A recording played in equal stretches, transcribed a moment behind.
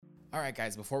All right,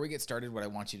 guys, before we get started, what I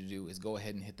want you to do is go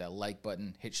ahead and hit that like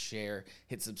button, hit share,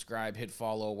 hit subscribe, hit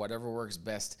follow, whatever works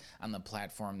best on the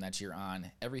platform that you're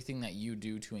on. Everything that you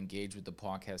do to engage with the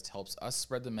podcast helps us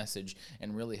spread the message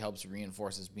and really helps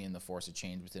reinforce us being the force of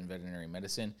change within veterinary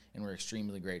medicine, and we're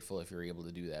extremely grateful if you're able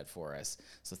to do that for us.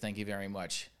 So thank you very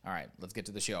much. All right, let's get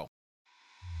to the show.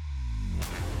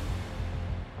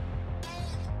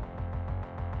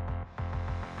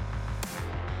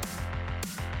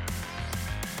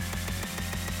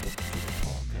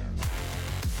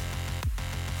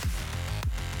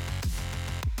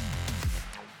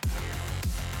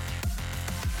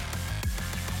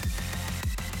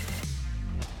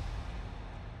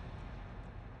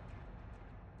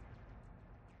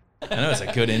 I know, it's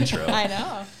a good intro. I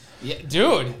know. Yeah,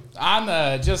 dude, on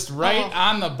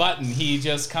the button, he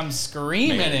just comes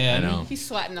screaming in. I know. He's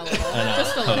sweating a little.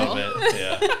 Just a little bit.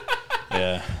 Yeah.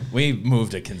 Yeah. We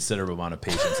moved a considerable amount of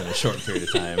patients in a short period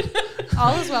of time.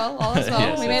 All is well.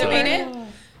 Yes, We made it.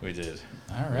 We did.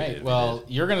 All right. Well,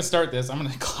 you're going to start this. I'm going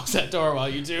to close that door while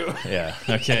you do. Yeah.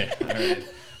 Okay. All right.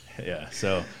 Yeah.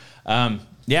 So,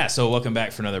 so welcome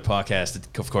back for another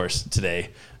podcast, of course,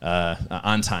 today,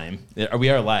 on time. We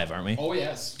are live, aren't we? Oh,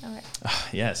 yes. Okay.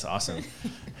 Yes. Awesome.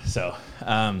 So,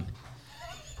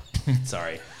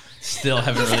 sorry. Still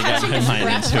haven't really gotten my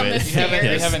mind into it.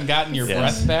 You haven't gotten your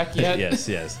breath back yet?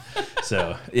 Yes.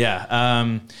 So,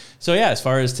 yeah. As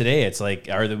far as today, it's like,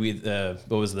 what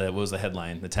was the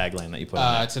headline, the tagline that you put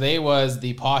on it? Today was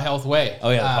the Paw Health Way. Oh,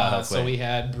 yeah, the Paw Health Way. So we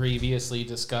had previously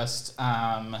discussed,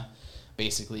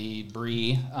 basically,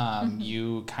 Bree,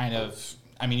 you kind of,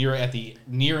 you're at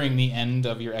nearing the end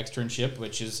of your externship,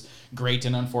 which is great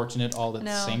and unfortunate all at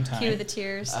the same time. Cue the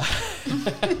tears.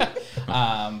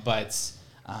 But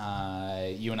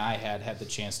you and I had the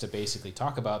chance to basically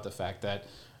talk about the fact that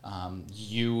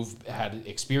you've had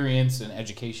experience and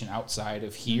education outside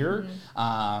of here.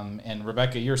 And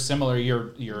Rebecca, you're similar.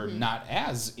 You're not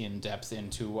as in depth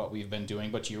into what we've been doing,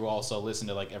 but you also listen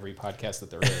to like every podcast that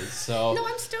there is. So No,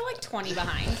 I'm still like 20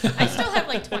 behind. I still have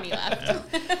like 20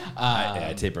 left.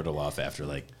 I tapered it off after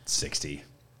like 60.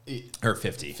 Or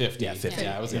 50. 50. Yeah, 50.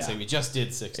 Yeah, I was going to say we just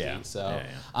did 60. Yeah. So,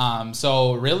 Yeah.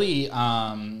 So really,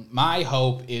 my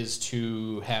hope is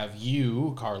to have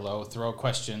you, Carlo, throw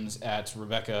questions at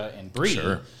Rebecca and Bree.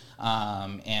 Sure.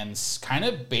 And kind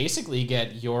of basically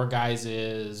get your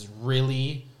guys'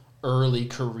 really early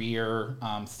career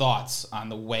thoughts on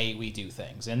the way we do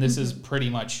things. And this is pretty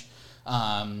much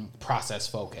process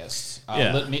focused.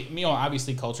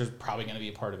 Obviously culture is probably going to be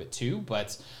a part of it too,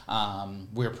 but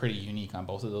we're pretty unique on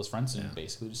both of those fronts, and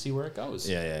basically just see where it goes.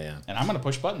 Yeah. And I'm going to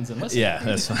push buttons and listen. Yeah,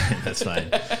 that's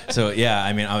fine. So,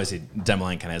 obviously,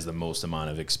 Demoline kind of has the most amount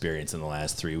of experience in the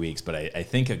last 3 weeks, but I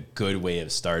think a good way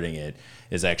of starting it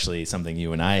is actually something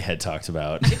you and I had talked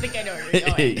about. I think I know where you're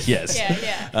going. Yes.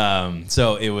 Yeah.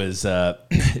 So it was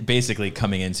basically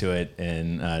coming into it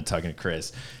and talking to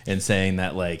Chris and saying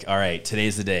that, like, all right,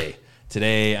 today's the day.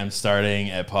 Today I'm starting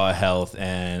at Paw Health,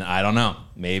 and I don't know,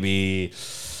 maybe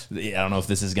I don't know if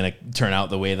this is going to turn out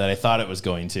the way that I thought it was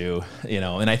going to,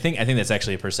 and I think that's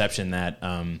actually a perception that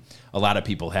a lot of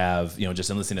people have, just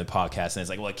in listening to the podcast, and it's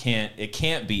like, well, it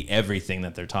can't be everything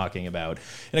that they're talking about.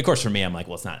 And of course for me, I'm like,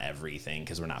 well, it's not everything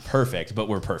because we're not perfect, but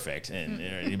we're perfect,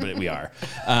 but we are.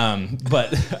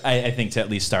 But I think to at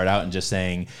least start out and just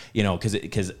saying,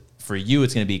 because for you,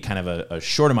 it's going to be kind of a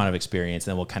short amount of experience,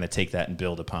 and then we'll kind of take that and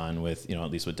build upon with,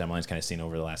 at least what Demoline's kind of seen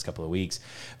over the last couple of weeks.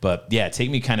 But yeah,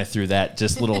 take me kind of through that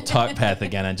just little talk path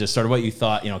again, and just sort of what you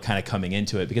thought, kind of coming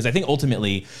into it. Because I think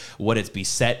ultimately what it's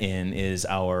beset in is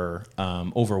our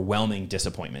overwhelming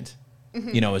disappointment.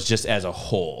 Is just as a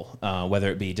whole,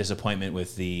 whether it be disappointment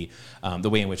with the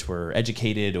way in which we're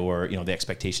educated, or the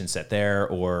expectations set there,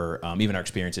 or even our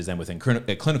experiences then within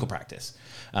clinical practice,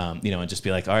 and just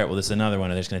be like, all right, well, this is another one,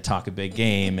 and they're just going to talk a big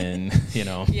game, and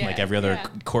like every other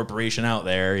corporation out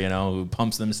there, who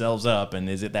pumps themselves up, and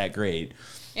is it that great?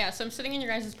 Yeah, so I'm sitting in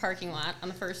your guys' parking lot on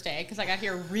the first day because I got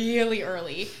here really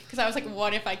early because I was like,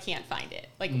 what if I can't find it?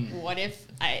 Like, what if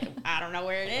I don't know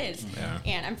where it is? Yeah.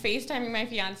 And I'm FaceTiming my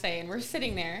fiance, and we're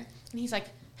sitting there, and he's like,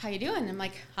 how you doing? I'm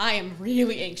like, I am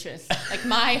really anxious. Like,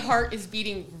 my heart is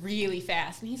beating really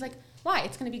fast. And he's like, why?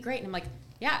 It's going to be great. And I'm like,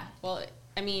 yeah, well,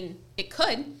 it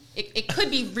could. It could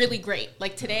be really great.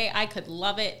 Like, today, I could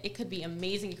love it. It could be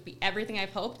amazing. It could be everything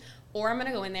I've hoped. or I'm going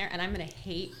to go in there and I'm going to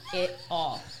hate it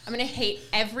all. I'm going to hate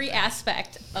every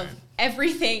aspect of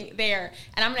everything there,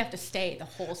 and I'm going to have to stay the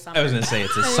whole summer. I was going to say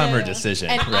it's a summer decision,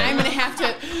 and right? I'm going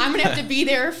to have to be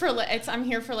there for I'm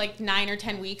here for like 9 or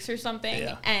 10 weeks or something,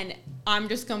 and I'm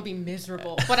just going to be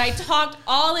miserable. But I talked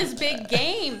all this big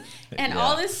game and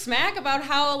all this smack about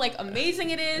how like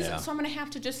amazing it is, so I'm going to have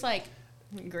to just like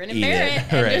grin and bear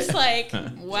it and just like,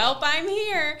 welp, I'm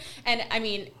here. And I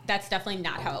mean, that's definitely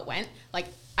not how it went. Like,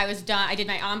 I was done. I did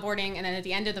my onboarding, and then at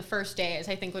the end of the first day, as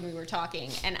I think when we were talking,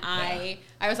 and I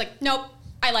was like, nope,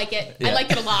 I like it. I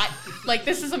like it a lot. Like,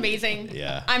 this is amazing.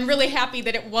 Yeah. I'm really happy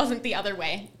that it wasn't the other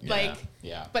way.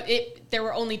 Yeah. But there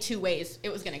were only 2 ways it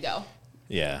was going to go.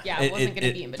 Yeah, it wasn't going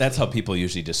to be in between. That's how people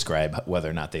usually describe whether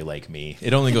or not they like me.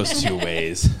 It only goes 2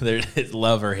 ways. It's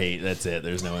love or hate. That's it.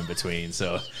 There's no in between.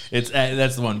 So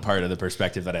that's the one part of the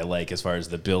perspective that I like as far as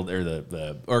the build or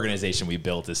the organization we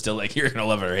built is still like, you're gonna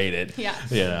love it or hate it. Yeah.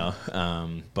 You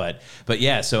know. But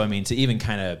yeah. So I mean, to even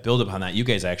kind of build upon that, you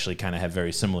guys actually kind of have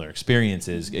very similar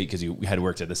experiences because you had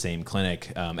worked at the same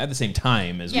clinic at the same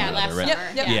time as we were. Last summer.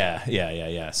 Yep.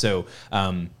 Yeah. So.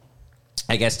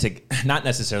 I guess to not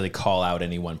necessarily call out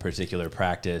any one particular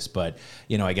practice, but,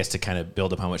 you know, I guess to kind of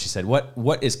build upon what she said, what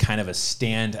is kind of a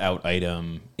standout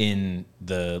item in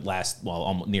the last,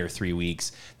 almost near 3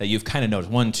 weeks that you've kind of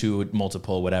noticed, 1, 2,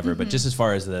 multiple, whatever, but just as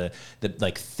far as the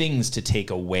like things to take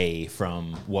away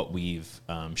from what we've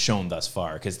shown thus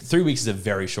far, because 3 weeks is a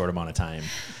very short amount of time.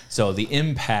 So the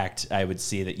impact I would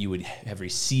see that you would have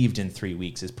received in 3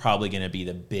 weeks is probably going to be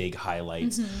the big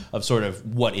highlights of sort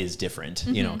of what is different,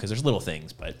 you know, because there's little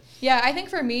things, but. Yeah, I think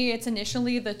for me, it's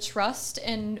initially the trust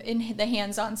and in the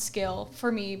hands-on skill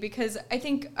for me, because I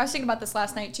was thinking about this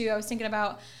last night too. I was thinking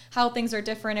about how things are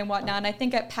different and whatnot. And I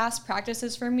think at past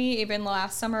practices for me, even the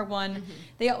last summer one,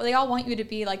 they all want you to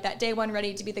be like that day one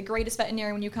ready to be the greatest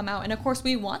veterinarian when you come out. And of course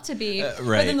we want to be, right.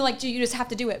 But then they're like, you just have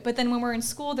to do it. But then when we're in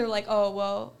school, they're like, oh,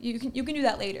 well, you can do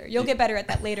that later. You'll get better at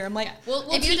that later. I'm like, we'll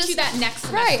teach you that next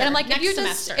semester. Right. And I'm like,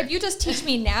 next if you just teach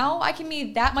me now, I can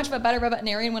be that much of a better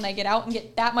veterinarian when I get out and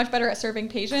get that much better at serving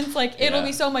patients. Like, it'll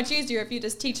be so much easier if you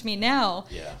just teach me now.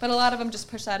 Yeah. But a lot of them just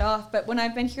push that off. But when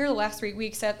I've been here the last 3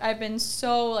 weeks, I've been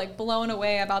so like blown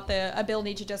away about the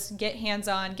ability to just get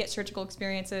hands-on, get surgical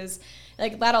experiences.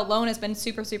 Like, that alone has been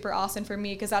super, super awesome for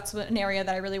me, because that's an area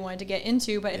that I really wanted to get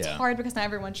into. But it's hard because not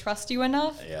everyone trusts you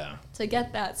enough to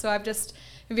get that. So I've just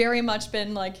very much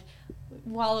been like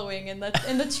wallowing in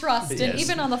the trust. And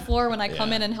even on the floor when I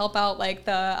come in and help out like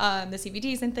the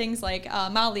CVDs and things, like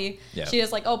Molly, she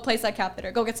is like, oh, place that catheter,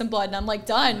 go get some blood, and I'm like,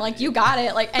 done. Like, you got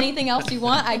it. Like, anything else you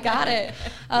want, I got it.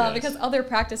 Because other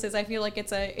practices, I feel like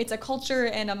it's a culture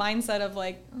and a mindset of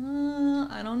like,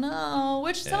 I don't know,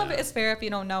 which some of it is fair if you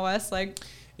don't know us, like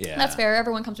that's fair.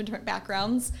 Everyone comes from different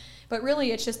backgrounds. But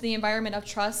really, it's just the environment of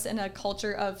trust and a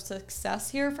culture of success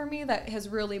here for me that has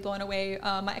really blown away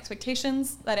my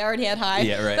expectations that I already had high.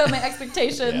 But my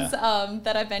expectations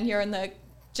that I've been here, and the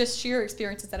just sheer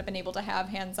experiences that I've been able to have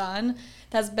hands-on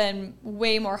has been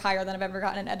way more higher than I've ever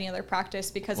gotten in any other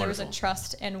practice, because there was a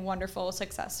trust and wonderful,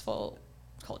 successful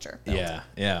culture built.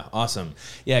 Yeah, awesome.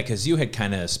 Yeah, because you had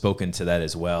kind of spoken to that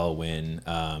as well when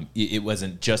it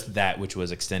wasn't just that which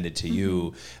was extended to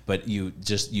you, but you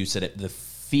said it, the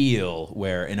feel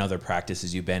where in other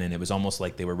practices you've been in, it was almost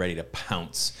like they were ready to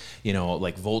pounce, you know,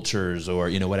 like vultures or,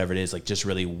 you know, whatever it is, like just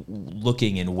really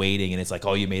looking and waiting. And it's like,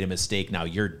 oh, you made a mistake. Now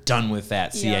you're done with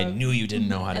that. See, I knew you didn't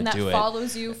know how to do it. And that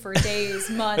follows you for days,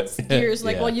 months, years.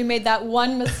 Like, well, you made that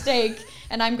one mistake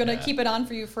and I'm going to keep it on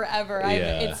for you forever.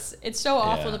 It's so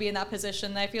awful to be in that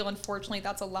position. I feel, unfortunately,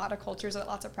 that's a lot of cultures at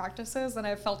lots of practices, and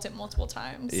I've felt it multiple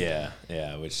times.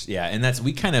 And that's,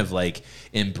 we kind of like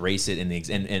embrace it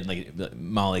and like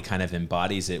Molly kind of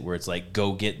embodies it, where it's like,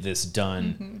 go get this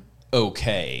done.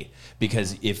 Okay,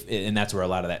 because and that's where a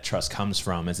lot of that trust comes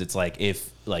from, is it's like, if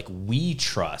like we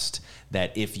trust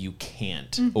that if you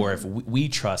can't, or if we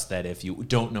trust that if you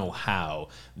don't know how,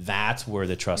 that's where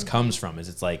the trust comes from, is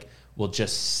it's like, well,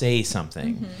 just say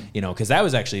something, you know, because that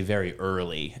was actually very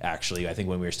early, actually. I think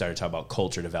when we started talking about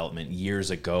culture development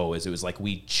years ago, is it was like,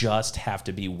 we just have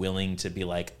to be willing to be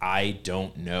like, I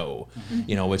don't know,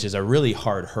 you know, which is a really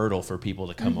hard hurdle for people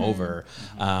to come over.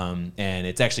 And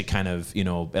it's actually kind of, you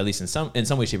know, at least in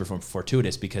some way, shape, or form,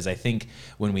 fortuitous, because I think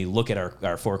when we look at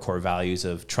our 4 core values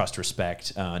of trust,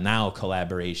 respect, now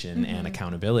collaboration and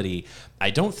accountability,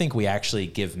 I don't think we actually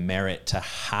give merit to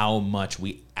how much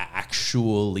we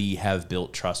actually have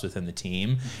built trust within the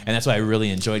team. And that's why I really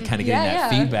enjoyed kind of getting that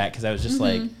feedback, because I was just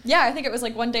like, I think it was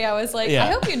like one day I was like,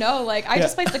 I hope you know, like, I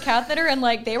just placed the catheter, and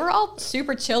like they were all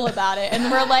super chill about it,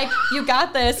 and we're like, you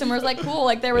got this, and we're like, cool,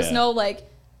 like there was no like,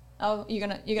 oh, you're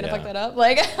gonna Yeah. fuck that up,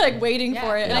 like waiting Yeah.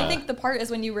 for it. And I Yeah. think the part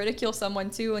is when you ridicule someone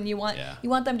too, and you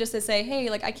want them just to say, hey,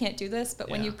 like I can't do this, but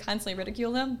when Yeah. you constantly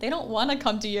ridicule them, they don't want to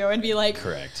come to you and be like,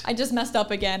 Correct. I just messed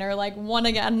up again, or like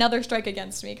another strike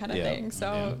against me kind of Yeah. thing.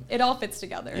 So it all fits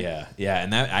together. Yeah, yeah,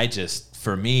 and that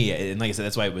for me, and like I said,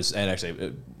 that's why it was, and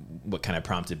actually, what kind of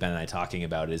prompted Ben and I talking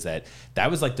about is that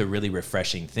was like the really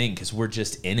refreshing thing, because we're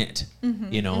just in it,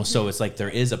 you know. So it's like there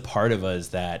is a part of us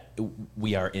that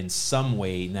we are in some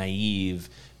way naive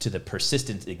to the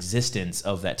persistent existence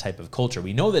of that type of culture.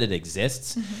 We know that it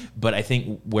exists, but I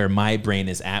think where my brain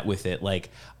is at with it,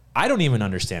 like I don't even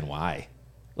understand why.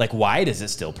 Like, why does it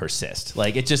still persist?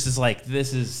 Like, it just is like,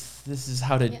 this is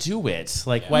how to do it.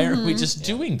 Like, why aren't we just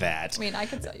doing that? I mean, I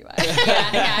could tell you why.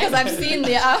 Yeah. Because I've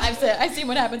seen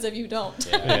what happens if you don't.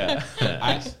 Yeah.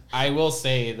 I will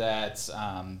say that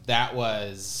that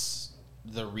was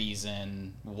the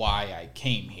reason why I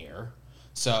came here.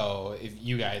 So if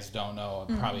you guys don't know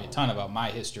probably a ton about my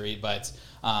history, but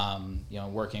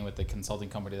working with the consulting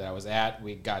company that I was at,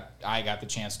 I got the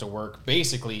chance to work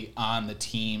basically on the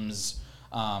teams,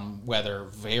 whether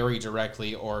very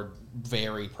directly or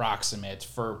very proximate,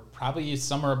 for probably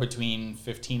somewhere between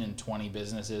 15 and 20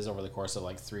 businesses over the course of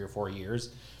like 3 or 4 years.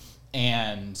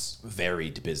 And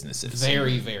varied businesses.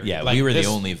 Very, very. Yeah, like we were this,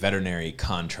 the only veterinary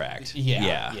contract.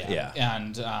 Yeah.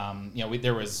 And And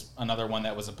there was another one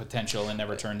that was a potential and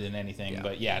never turned into anything.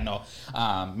 Yeah.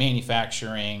 But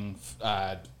manufacturing,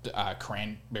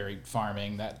 cranberry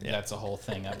farming. That's a whole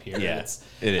thing up here. Yeah,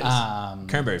 it is.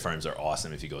 Cranberry farms are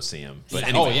awesome if you go see them. But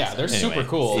they're super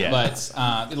cool. Yeah. But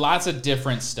lots of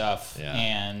different stuff. Yeah.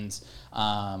 And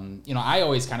I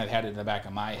always kind of had it in the back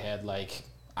of my head, like,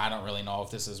 I don't really know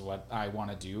if this is what I want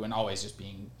to do, and always just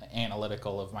being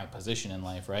analytical of my position in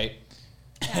life, right?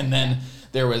 And then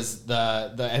there was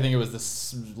the I think it was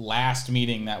this last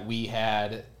meeting that we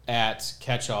had at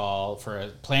Catch-All for a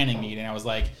planning meeting. I was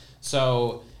like,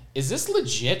 so is this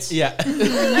legit? Yeah.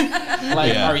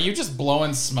 Are you just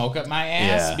blowing smoke up my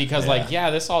ass? Yeah, Because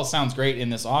this all sounds great in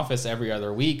this office every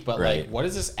other week, but Right. like, what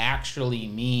does this actually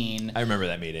mean? I remember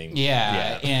that meeting.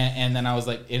 Yeah. And then I was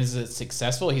like, is it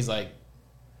successful? He's like,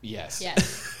 yes.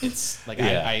 It's like,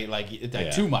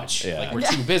 Yeah. too much. Yeah. Like, we're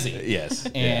too busy. Yes.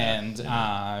 And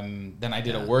then I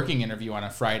did a working interview on a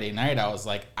Friday night. I was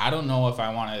like, I don't know if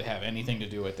I want to have anything to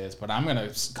do with this, but I'm going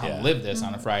to come live this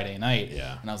on a Friday night.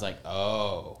 Yeah. And I was like,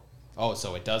 oh,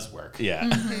 so it does work. Yeah.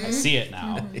 I see it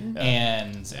now.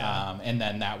 And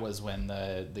then that was when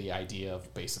the idea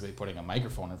of basically putting a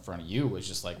microphone in front of you was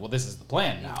just like, well, this is the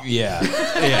plan now. Yeah.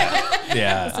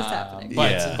 This is happening.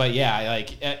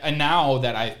 And now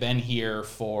that I've been here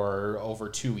for over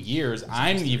 2 years,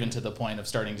 I'm even to the point of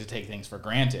starting to take things for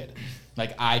granted.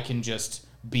 Like, I can just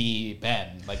be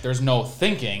Ben. Like, there's no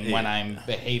thinking when I'm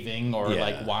behaving or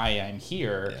like why I'm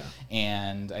here. Yeah.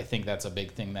 And I think that's a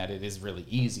big thing, that it is really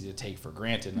easy to take for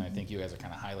granted. And I think you guys are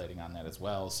kind of highlighting on that as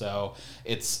well. So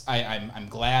I'm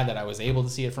glad that I was able to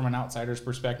see it from an outsider's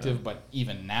perspective. But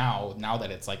even now that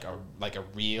it's like a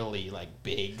really like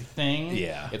big thing,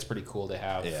 it's pretty cool to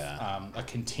have a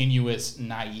continuous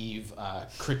naive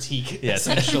critique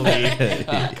essentially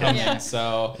come in.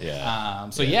 So I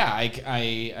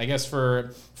guess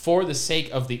for the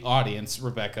sake of the audience,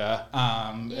 Rebecca,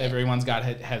 everyone's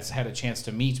has had a chance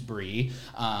to meet Bree,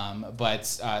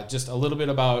 but just a little bit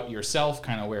about yourself,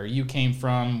 kind of where you came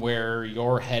from, where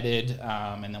you're headed,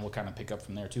 and then we'll kind of pick up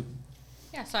from there too.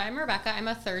 Yeah, so I'm Rebecca. I'm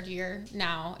a third year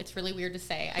now. It's really weird to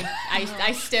say.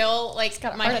 I still like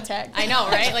got a heart attack. I know,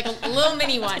 right? Like a little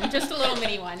mini one, just a little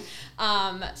mini one.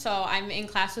 So I'm in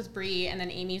class with Bree, and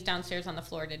then Amy's downstairs on the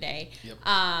floor today. Yep.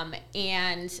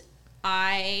 And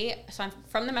I'm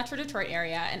from the Metro Detroit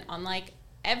area, and unlike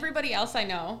everybody else I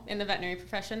know in the veterinary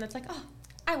profession that's like, oh,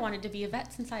 I wanted to be a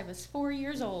vet since I was 4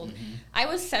 years old. Mm-hmm. I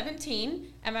was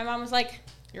 17, and my mom was like,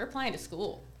 you're applying to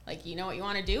school. Like, you know what you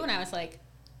want to do? And I was like,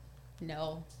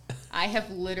 no, I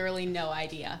have literally no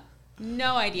idea.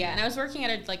 No idea. And I was working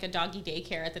at a doggy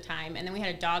daycare at the time, and then we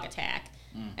had a dog attack.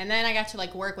 And then I got to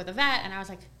like work with a vet, and I was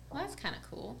like, well, that's kind of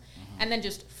cool. And then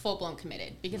just full-blown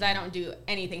committed, because I don't do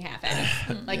anything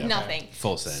half-assed, like nothing.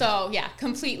 Full send. So yeah,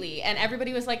 completely. And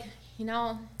everybody was like,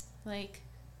 like,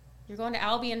 you're going to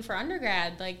Albion for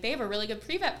undergrad. Like, they have a really good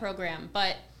pre-vet program,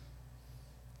 but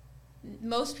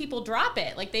most people drop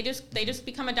it. Like, they just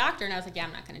become a doctor. And I was like, yeah,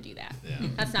 I'm not going to do that. Yeah.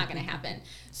 That's not going to happen.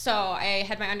 So I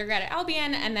had my undergrad at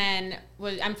Albion, and then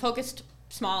I'm focused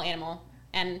small animal.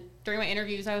 And during my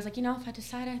interviews, I was like, if I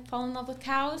decide I fall in love with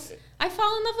cows, I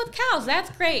fall in love with cows.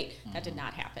 That's great. That did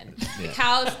not happen. The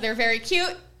cows, they're very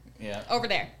cute. Yeah. Over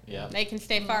there. Yeah. They can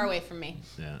stay far away from me.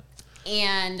 Yeah.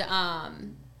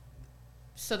 And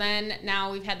so then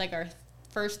now we've had like our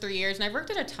first 3 years, and I've worked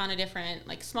at a ton of different,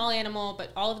 like, small animal,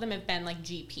 but all of them have been, like,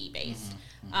 GP based.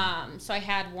 So I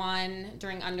had one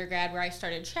during undergrad where I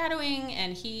started shadowing,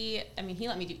 and he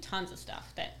let me do tons of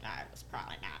stuff that I was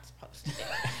probably not supposed to do.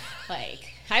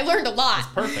 Like, I learned a lot.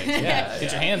 Perfect. Yeah.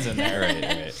 Get your hands in there.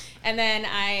 Right. And then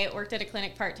I worked at a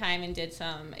clinic part-time and did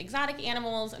some exotic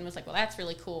animals and was like, well, that's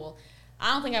really cool.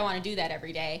 I don't think I want to do that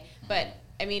every day, but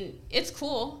I mean, it's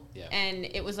cool. Yeah. And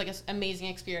it was like an amazing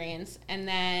experience. And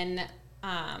then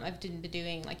I've been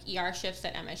doing like ER shifts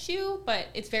at MSU, but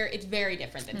it's very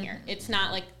different than here. It's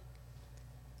not like,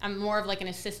 I'm more of like an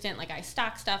assistant, like I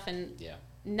stock stuff and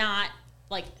not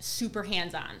like super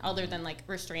hands-on other than like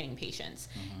restraining patients.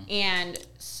 And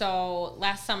so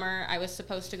last summer I was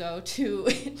supposed to go to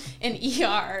an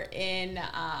ER in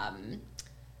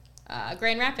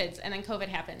Grand Rapids, and then COVID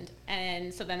happened.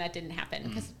 And so then that didn't happen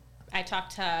because I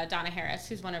talked to Donna Harris,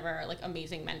 who's one of our like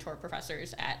amazing mentor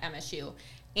professors at MSU.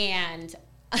 And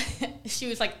she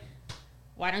was like,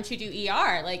 why don't you do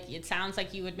ER? Like, it sounds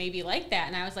like you would maybe like that.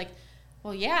 And I was like,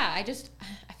 well, yeah, I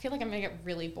feel like I'm going to get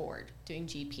really bored doing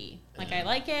GP. Like, I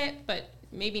like it, but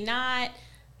maybe not.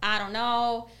 I don't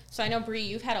know. So I know, Bree,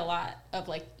 you've had a lot of,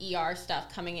 like, ER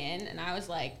stuff coming in. And I was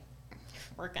like,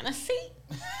 we're going to see.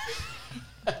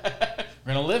 We're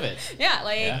going to live it. Yeah,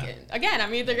 like, again,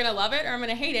 I'm either going to love it or I'm going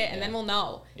to hate it, and then we'll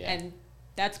know. Yeah. And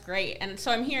that's great. And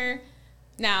so I'm here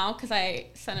now because I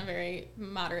sent a very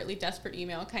moderately desperate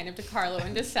email kind of to Carlo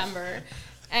in December.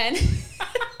 And...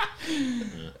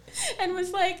 and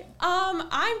was like,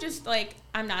 I'm just like,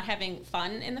 I'm not having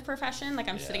fun in the profession. Like,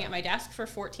 I'm sitting at my desk for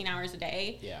 14 hours a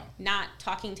day, not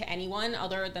talking to anyone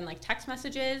other than like text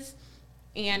messages.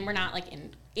 And we're not like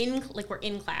we're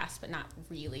in class, but not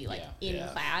really like in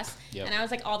class. Yep. And I was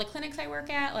like, all the clinics I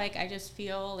work at, like, I just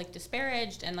feel like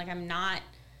disparaged and like I'm not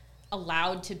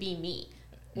allowed to be me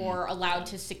or allowed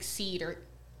to succeed or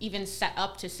even set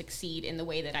up to succeed in the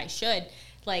way that I should.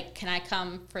 Like, can I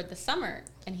come for the summer?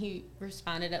 And he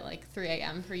responded at like 3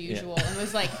 a.m. per usual and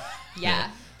was like,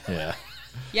 yeah,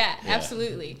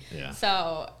 absolutely. Yeah.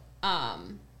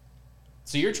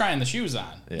 So you're trying the shoes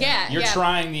on. Yeah. You're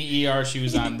trying the ER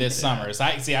shoes on this summer. So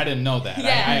I didn't know that.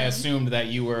 Yeah. I assumed that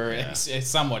you were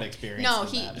somewhat experienced. No,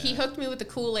 in that. he hooked me with the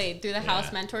Kool-Aid through the house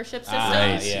mentorship system.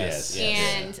 Right. Yes.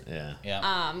 And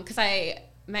Yeah. because I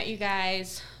met you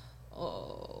guys,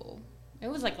 it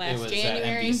was like last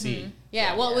January. At NBC.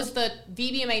 Yeah, well, it was the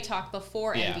VBMA talk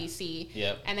before NBC.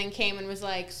 Yep. And then came and was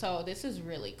like, so this is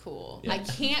really cool. I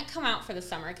can't come out for the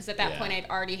summer because at that point I'd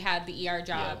already had the ER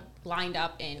job lined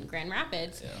up in Grand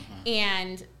Rapids. Yeah.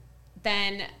 And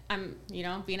then I'm,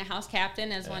 being a house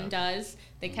captain as one does,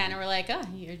 they kind of were like, oh,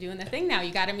 you're doing the thing now.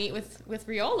 You got to meet with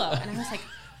Riolo. And I was like,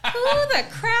 who the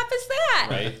crap is that?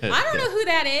 Right. I don't know who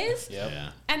that is. Yep. Yeah.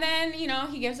 And then,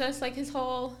 he gives us like his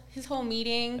whole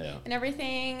meeting and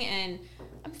everything. And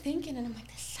I'm thinking, and I'm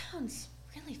like, this sounds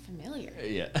really familiar.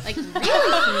 Yeah. Like,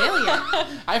 really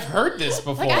familiar. I've heard this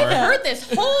before. Like, I've heard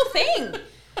this whole thing.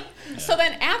 So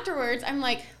then afterwards, I'm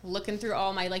like looking through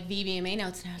all my like VBMA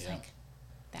notes, and I was like,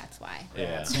 that's why. Yeah.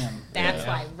 That's him. That's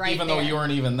why, right Even there. though you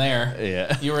weren't even there.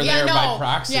 Yeah. You were there by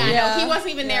proxy. Yeah, no, he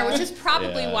wasn't even there, which is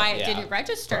probably why it didn't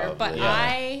register. Probably,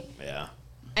 but yeah.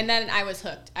 And then I was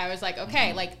hooked. I was like,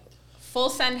 okay, like full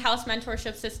send house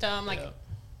mentorship system, like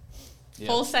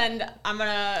full send. I'm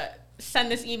gonna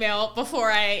send this email before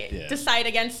I decide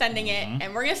against sending it,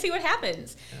 and we're gonna see what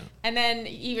happens. Yeah. And then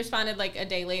he responded like a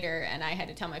day later, and I had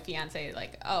to tell my fiance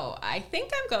like, oh, I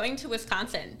think I'm going to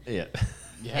Wisconsin. Yeah.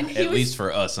 Yeah. And At least for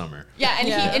a summer. Yeah,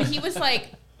 and he was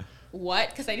like, what?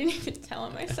 Because I didn't even tell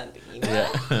him I sent the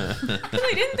email. Because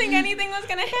I didn't think anything was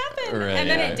going to happen. Right, and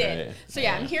then it did. Right. So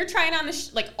I'm here trying on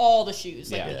like all the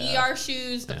shoes. Like the ER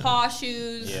shoes, the paw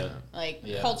shoes, like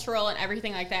cultural and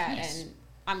everything like that. Nice. And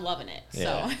I'm loving it.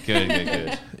 Yeah. So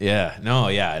Good. Yeah. No,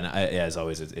 yeah. And as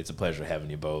always, it's a pleasure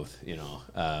having you both,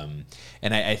 and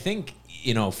I think,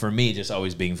 for me, just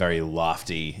always being very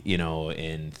lofty,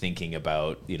 in thinking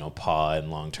about, paw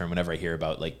and long term, whenever I hear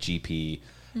about like GP,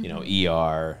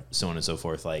 ER, so on and so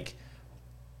forth, like,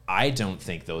 I don't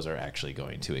think those are actually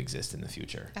going to exist in the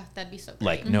future. Oh, that'd be so great.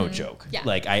 Like, no joke. Yeah.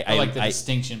 Like, I like the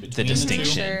distinction between the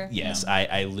distinction. Sure. Yes. Yeah.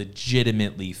 I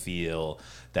legitimately feel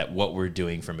that what we're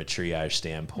doing from a triage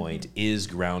standpoint is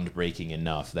groundbreaking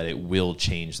enough that it will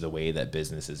change the way that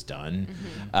business is done.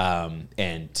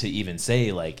 And to even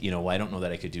say like, well, I don't know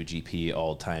that I could do GP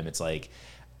all the time. It's like,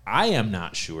 I am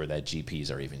not sure that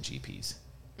GPs are even GPs.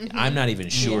 I'm not even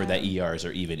sure that ERs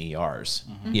are even ERs,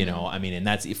 and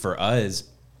that's for us.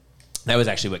 That was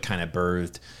actually what kind of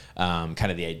birthed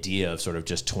kind of the idea of sort of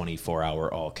just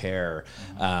 24-hour all care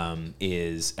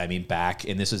is, I mean, back,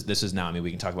 and this is now, I mean, we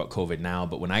can talk about COVID now,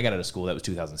 but when I got out of school, that was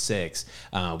 2006,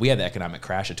 we had the economic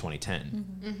crash of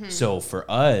 2010. So for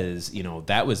us, you know,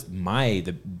 that was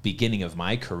the beginning of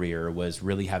my career was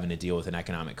really having to deal with an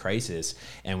economic crisis.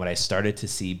 And what I started to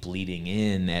see bleeding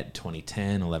in at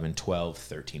 2010, 11, 12,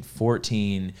 13,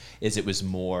 14 is it was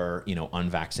more, you know,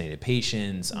 unvaccinated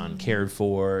patients, uncared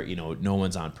for, you know, no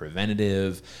one's on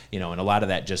preventative, you know, and a lot of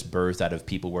that just birthed out of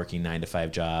people working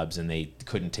 9-to-5 jobs and they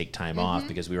couldn't take time off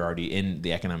because we were already in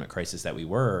the economic crisis that we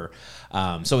were.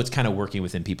 So it's kind of working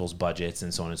within people's budgets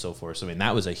and so on and so forth. So I mean,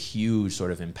 that was a huge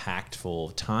sort of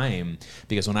impactful time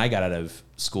because when I got out of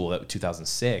school at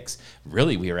 2006,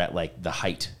 really we were at like the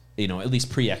height, you know, at least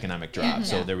pre-economic drop.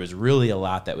 So there was really a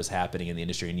lot that was happening in the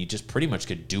industry and you just pretty much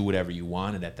could do whatever you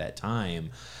wanted at that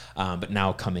time. But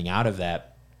now coming out of that,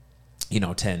 you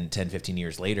know, 10, 15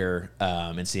 years later,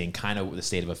 and seeing kind of the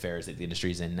state of affairs that the industry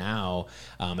is in now,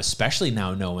 especially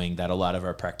now knowing that a lot of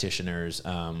our practitioners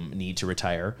need to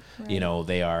retire, you know,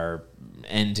 they are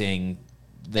ending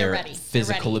their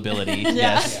physical ability.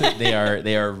 Yes, they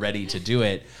are ready to do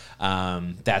it.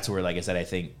 That's where, like I said, I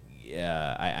think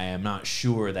I am not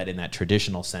sure that in that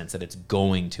traditional sense that it's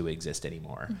going to exist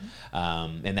anymore.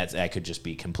 And I could just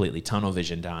be completely tunnel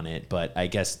visioned on it. But I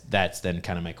guess that's then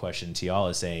kind of my question to y'all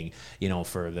is saying, you know,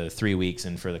 for the 3 weeks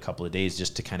and for the couple of days,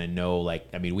 just to kind of know, like,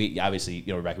 I mean, we obviously,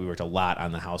 you know, Rebecca, we worked a lot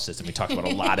on the house system. We talked about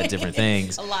a lot of different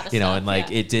things, a lot of you know, stuff, and like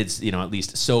it did, you know, at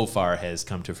least so far has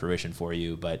come to fruition for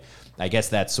you. But I guess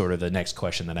that's sort of the next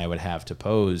question that I would have to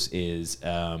pose is,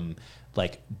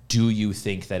 like, do you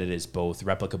think that it is both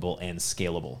replicable and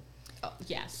scalable? Oh,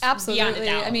 yes. Absolutely.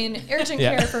 I mean, urgent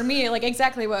care for me, like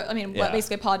exactly what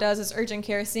basically Paul does is urgent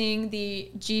care, seeing the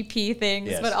GP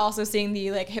things, but also seeing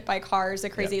the like hit by cars, the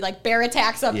crazy like bear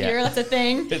attacks up here. That's a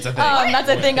thing. It's a thing. That's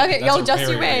a thing. Okay, That's yo,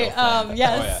 just you wait.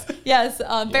 Yes.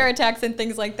 Bear attacks and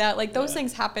things like that. Like those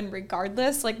things happen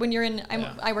regardless. Like when you're in,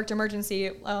 I worked emergency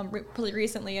pretty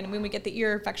recently, and when we get the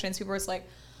ear infections, people were just like,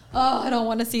 oh, I don't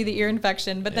want to see the ear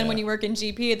infection. But then when you work in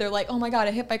GP, they're like, oh my God,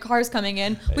 a hit by car's coming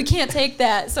in. We can't take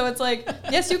that. So it's like,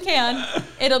 yes, you can.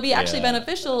 It'll be actually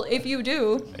beneficial if you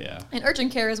do. And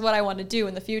urgent care is what I want to do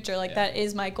in the future. Like that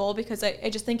is my goal because I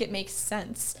just think it makes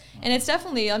sense. And it's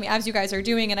definitely, I mean, as you guys are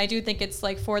doing, and I do think it's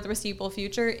like for the foreseeable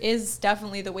future is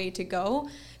definitely the way to go.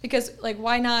 Because like,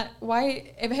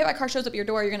 if a hit by car shows up at your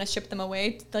door, you're going to ship them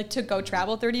away like to go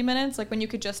travel 30 minutes, like when you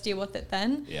could just deal with it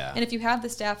then. And if you have the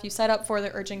staff, you set up for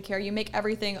the urgent care, you make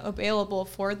everything available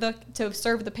to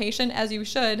serve the patient as you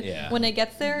should. When it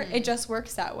gets there, it just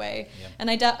works that way. And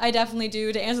I definitely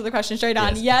do, to answer the question straight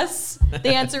on, yes.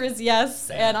 The answer is yes.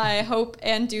 And I hope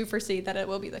and do foresee that it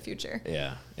will be the future.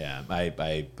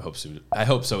 I hope so. I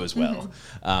hope so as well.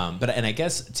 But I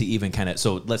guess to even kind of,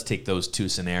 so let's take those two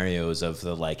scenarios of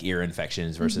the like ear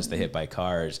infections versus the hit by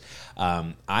cars.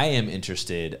 I am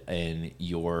interested in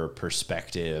your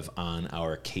perspective on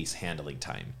our case handling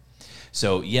time.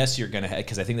 So yes, you're going to,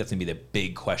 because I think that's going to be the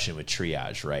big question with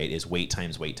triage, right? Is wait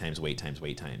times.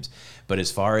 But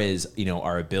as far as, you know,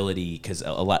 our ability, because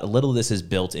a little of this is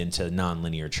built into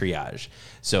nonlinear triage.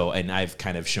 So, and I've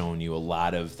kind of shown you a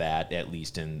lot of that, at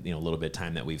least in, you know, a little bit of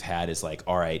time that we've had is like,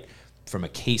 all right, from a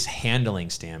case handling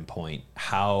standpoint,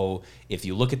 how, if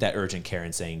you look at that urgent care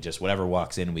and saying just whatever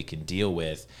walks in we can deal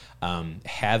with,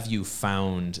 have you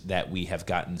found that we have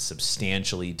gotten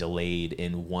substantially delayed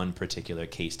in one particular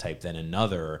case type than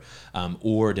another?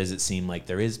 Or does it seem like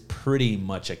there is pretty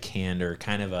much a candor,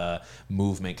 kind of a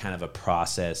movement, kind of a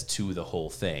process to the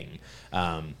whole thing?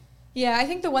 Yeah, I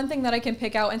think the one thing that I can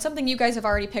pick out, and something you guys have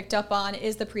already picked up on,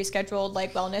 is the pre-scheduled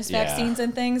like wellness vaccines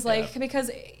and things, like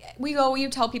because you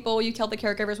tell the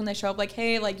caregivers when they show up, like,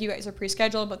 hey, like you guys are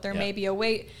pre-scheduled, but there may be a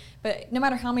wait. But no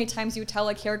matter how many times you tell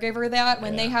a caregiver that,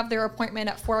 when they have their appointment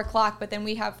at 4:00, but then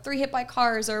we have 3 hit by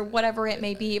cars or whatever it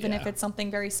may be, even if it's something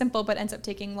very simple but ends up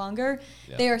taking longer,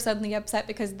 they are suddenly upset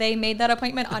because they made that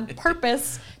appointment on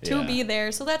purpose to be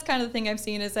there. So that's kind of the thing I've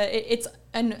seen is that it's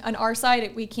on our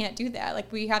side, we can't do that.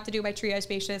 Like we have to do by triage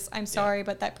basis. I'm sorry,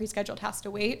 but that pre-scheduled has to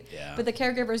wait. But the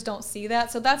caregivers don't see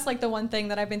that. So that's like the one thing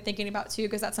that I've been thinking about too,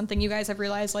 because that's something you guys have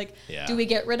realized, like, do we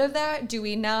get rid of that? Do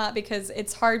we not? Because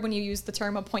it's hard when you use the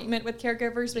term appointment with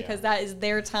caregivers because that is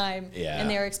their time and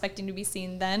they're expecting to be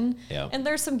seen then. And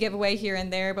there's some giveaway here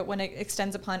and there, but when it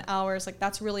extends upon hours, like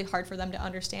that's really hard for them to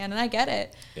understand. And I get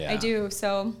it. I do.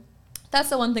 So That's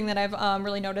the one thing that I've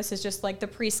really noticed is just like the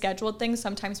pre-scheduled things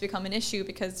sometimes become an issue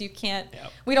because you can't,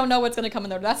 we don't know what's going to come in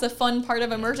the door. That's the fun part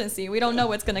of emergency. We don't know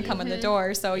what's going to come in the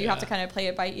door. So you have to kind of play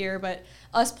it by ear, but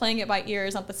us playing it by ear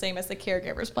is not the same as the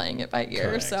caregivers playing it by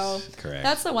ear. Correct. So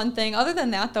that's the one thing. Other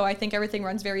than that though, I think everything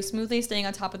runs very smoothly, staying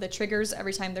on top of the triggers.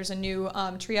 Every time there's a new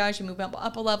triage, you move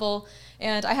up a level.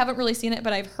 And I haven't really seen it,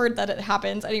 but I've heard that it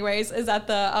happens anyways, is that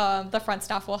the front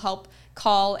staff will help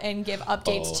call and give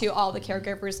updates to all the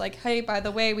caregivers like, hey, by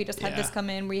the way, we just had this come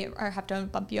in, we have to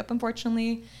bump you up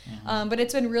unfortunately. But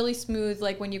it's been really smooth,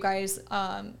 like when you guys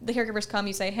the caregivers come,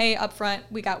 you say, hey, up front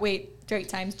we got wait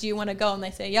times, do you want to go? And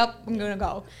they say, yep, I'm gonna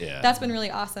go. That's been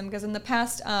really awesome because in the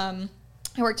past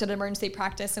I worked at an emergency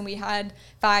practice and we had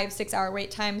 5-6 hour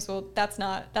wait times. Well, that's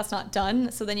not done.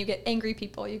 So then you get angry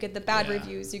people, you get the bad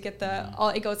reviews, you get the all,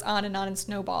 it goes on and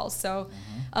snowballs. So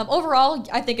overall,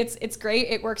 I think it's great.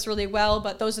 It works really well,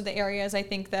 but those are the areas I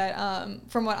think that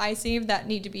from what I see that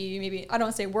need to be maybe, I don't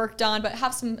want to say worked on, but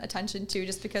have some attention to,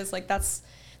 just because like that's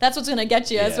what's going to get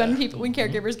you is when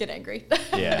caregivers get angry.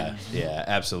 Yeah,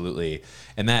 absolutely.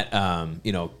 And that,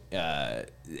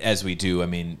 as we do, I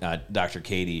mean, Dr.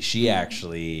 Katie, she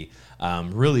actually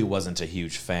really wasn't a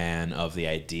huge fan of the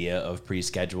idea of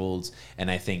pre-scheduled. And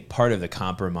I think part of the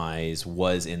compromise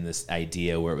was in this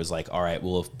idea where it was like, all right,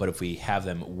 well, but if we have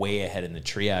them way ahead in the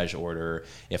triage order,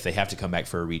 if they have to come back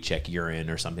for a recheck urine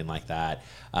or something like that.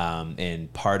 And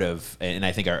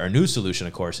I think our new solution,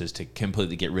 of course, is to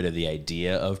completely get rid of the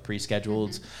idea of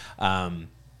pre-scheduled.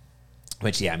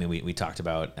 Which, I mean, we talked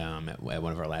about at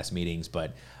one of our last meetings,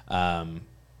 but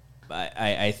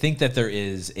I think that there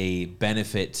is a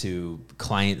benefit to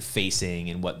client facing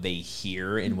and what they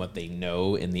hear and what they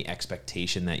know and the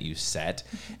expectation that you set,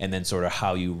 and then sort of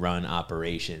how you run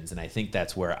operations. And I think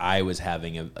that's where I was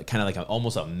having a kind of like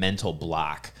almost a mental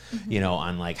block,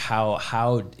 on like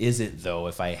how is it though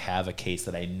if I have a case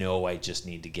that I know I just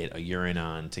need to get a urine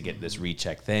on to get this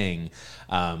recheck thing,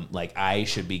 like I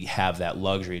should have that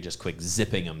luxury of just quick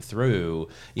zipping them through,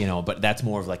 but that's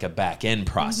more of like a back end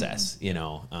process,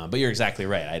 but you're exactly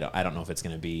right. I don't know if it's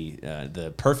going to be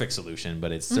the perfect solution,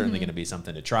 but it's certainly going to be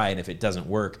something to try. And if it doesn't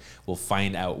work, we'll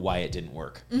find out why it didn't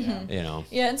work. Yeah,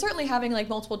 and certainly having like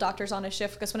multiple doctors on a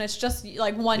shift, because when it's just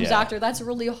like one doctor, that's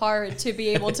really hard to be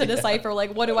able to decipher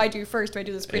like, what do I do first? Do I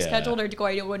do this pre-scheduled or do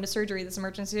I go into surgery, this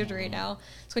emergency surgery now?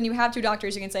 So when you have two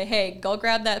doctors, you can say, hey, go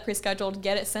grab that pre-scheduled,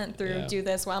 get it sent through, do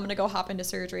this. Well, I'm going to go hop into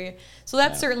surgery. So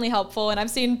that's certainly helpful. And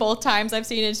I've seen both times. I've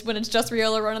seen it when it's just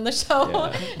Riola running the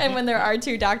show and when there are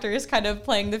two doctors kind of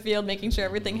playing the field, making sure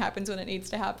everything happens when it needs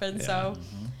to happen. So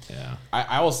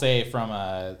I will say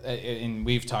and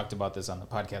we've talked about this on the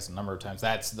podcast a number of times,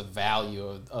 that's the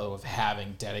value of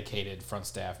having dedicated front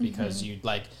staff, because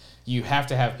you have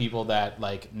to have people that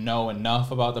like know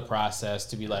enough about the process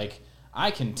to be like,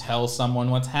 I can tell someone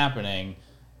what's happening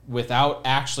without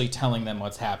actually telling them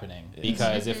what's happening,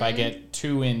 because if I get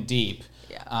too in deep,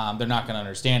 they're not going to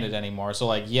understand it anymore. So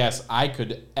like, yes, I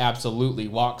could absolutely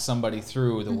walk somebody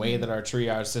through the way that our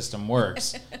triage system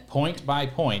works point by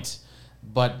point,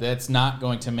 but that's not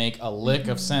going to make a lick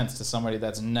of sense to somebody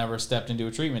that's never stepped into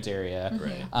a treatment area.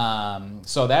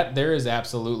 So that there is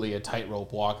absolutely a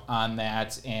tightrope walk on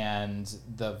that, and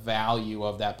the value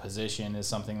of that position is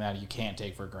something that you can't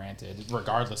take for granted,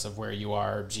 regardless of where you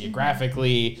are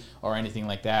geographically or anything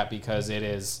like that, because it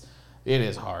is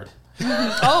hard.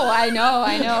 I know.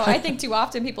 I think too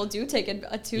often people do take it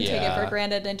for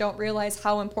granted and don't realize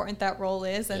how important that role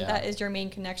is, and that is your main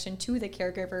connection to the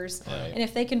caregivers. And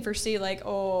if they can foresee like,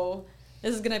 oh,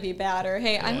 this is gonna be bad, or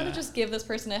hey, I'm gonna just give this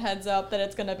person a heads up that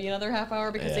it's gonna be another half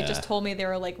hour because they just told me they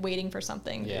were like waiting for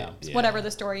something. Whatever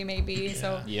the story may be.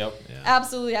 So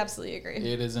absolutely agree.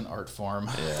 It is an art form.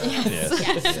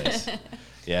 Yes.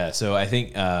 Yeah, so I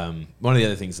think one of the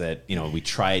other things that we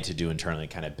try to do internally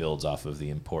kind of builds off of the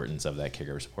importance of that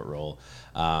caregiver support role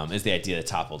is the idea of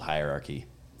toppled hierarchy.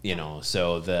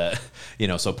 So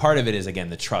so part of it is,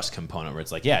 again, the trust component where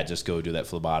it's like, just go do that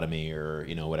phlebotomy or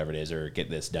whatever it is, or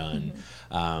get this done.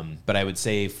 But I would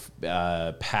say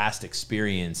past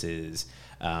experiences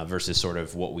versus sort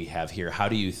of what we have here. How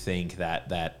do you think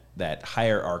that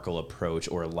hierarchical approach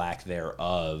or lack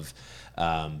thereof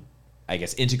I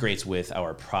guess integrates with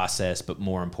our process, but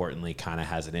more importantly, kind of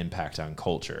has an impact on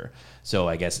culture? So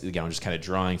I guess, again, just kind of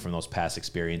drawing from those past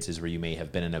experiences where you may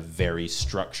have been in a very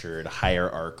structured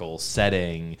hierarchical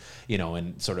setting,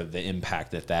 and sort of the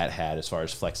impact that had as far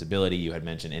as flexibility. You had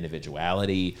mentioned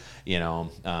individuality,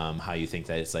 how you think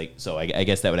that it's like, so I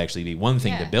guess that would actually be one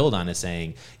thing to build on, is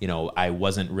saying, I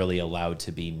wasn't really allowed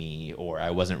to be me, or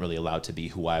I wasn't really allowed to be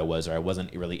who I was, or I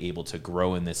wasn't really able to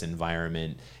grow in this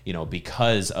environment,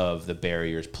 because of the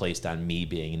barriers placed on me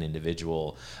being an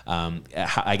individual.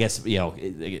 I guess,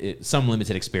 some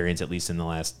limited experience, at least in the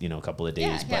last, couple of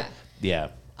days, but yeah.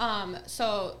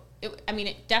 So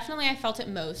it definitely, I felt it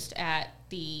most at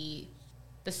the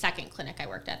second clinic I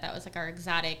worked at. That was like our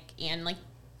exotic and like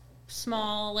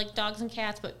small, like dogs and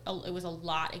cats, but it was a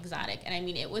lot exotic. And I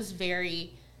mean, it was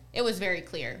very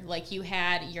clear. Like, you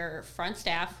had your front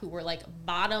staff who were like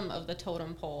bottom of the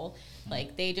totem pole.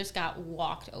 Like, they just got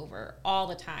walked over all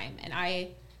the time. And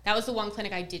that was the one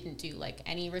clinic I didn't do like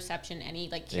any reception, any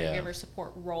like caregiver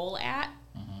support role at,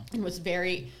 and was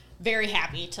very, very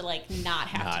happy to like not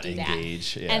have to do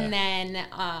engage, that. And then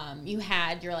you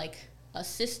had your like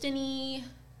assistant-y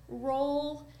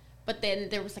role, but then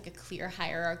there was like a clear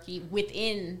hierarchy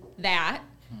within that.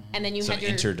 And then you had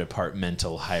your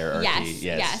interdepartmental hierarchy.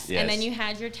 Yes. And then you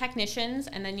had your technicians,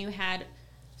 and then you had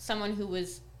someone who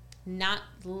was not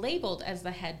labeled as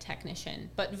the head technician,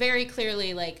 but very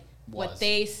clearly like what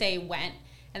they say went.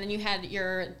 And then you had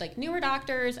your like newer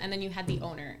doctors, and then you had the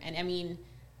owner. And I mean,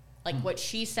 like what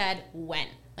she said went.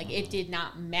 Like it did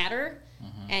not matter.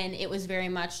 And it was very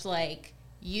much like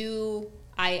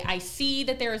I see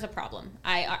that there is a problem.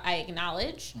 I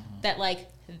acknowledge that like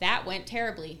that went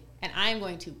terribly, and I'm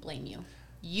going to blame you.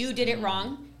 You did it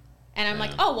wrong. And I'm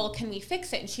like, oh, well, can we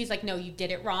fix it? And she's like, no, you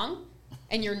did it wrong,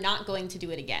 and you're not going to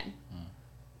do it again.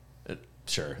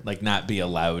 Sure. Like, not be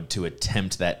allowed to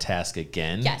attempt that task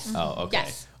again? Yes. Oh, okay.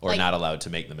 Yes. Or like, not allowed to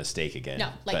make the mistake again. No,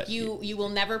 like you will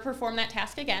never perform that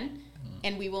task again,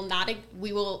 and we will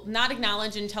not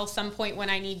acknowledge until some point when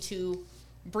I need to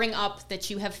bring up that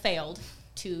you have failed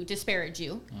to disparage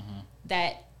you,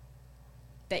 that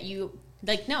you,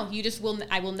 like, no, you just will,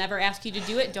 I will never ask you to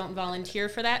do it. Don't volunteer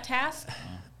for that task.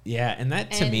 Yeah, and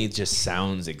that to me just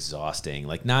sounds exhausting.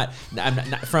 Like, I'm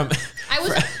not from.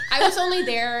 I was only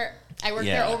there. I worked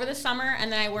there over the summer,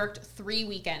 and then I worked 3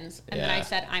 weekends, and then I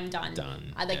said, I'm done.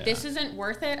 This isn't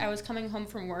worth it. I was coming home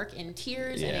from work in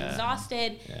tears and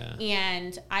exhausted,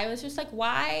 and I was just like,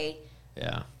 why?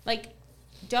 Yeah. Like,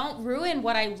 don't ruin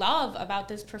what I love about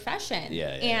this profession.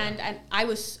 And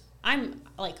I'm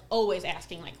like always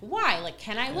asking, like, why? Like,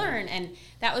 can I learn? And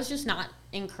that was just not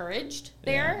encouraged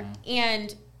there.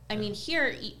 And I mean,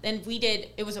 here, and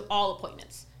it was all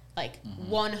appointments, like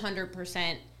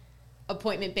 100%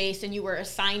 appointment based, and you were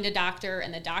assigned a doctor,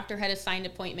 and the doctor had assigned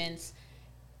appointments,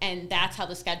 and that's how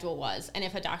the schedule was. And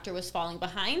if a doctor was falling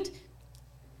behind,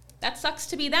 that sucks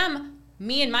to be them.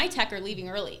 Me and my tech are leaving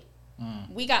early.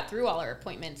 We got through all our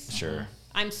appointments. Sure.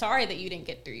 I'm sorry that you didn't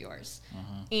get through yours.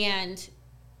 And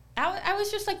I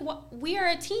was just like, we are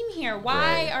a team here.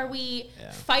 Why are we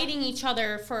fighting each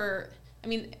other for, I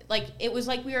mean, like, it was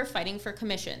like we were fighting for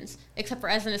commissions, except for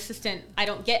as an assistant, I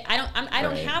don't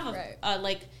have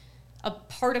a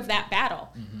part of that battle,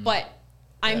 but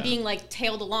I'm being like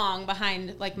tailed along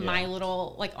behind like my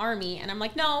little like army, and I'm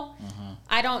like, no,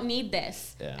 I don't need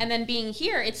this. And then being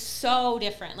here, it's so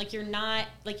different. Like, you're not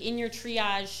like in your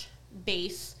triage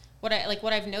base. What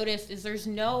I've noticed is there's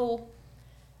no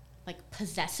like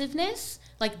possessiveness.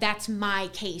 Like, that's my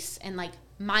case, and like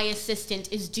my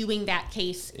assistant is doing that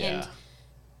case, and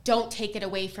don't take it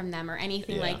away from them or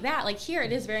anything like that. Like, here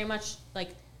it is very much like,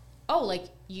 oh, like,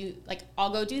 you, like,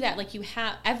 I'll go do that. Like, you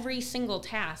have every single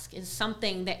task is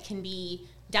something that can be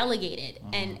delegated,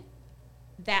 and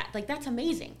that, like, that's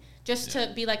amazing. Just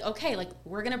to be like, okay, like,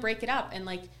 we're gonna break it up, and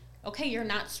like, okay, you're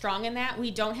not strong in that.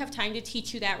 We don't have time to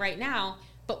teach you that right now,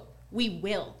 but we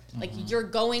will. Like, you're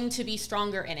going to be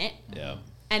stronger in it. Yeah.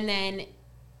 And then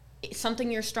something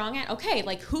you're strong at, okay,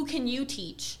 like, who can you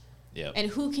teach? Yeah.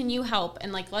 And who can you help?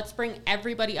 And like, let's bring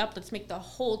everybody up. Let's make the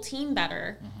whole team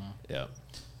better. Yeah.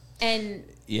 And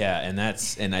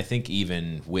and I think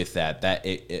even with that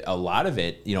a lot of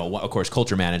it, of course,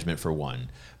 culture management for one,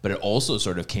 but it also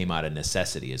sort of came out of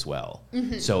necessity as well.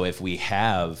 So if we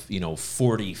have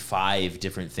 45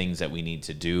 different things that we need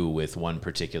to do with one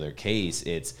particular case,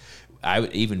 I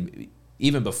would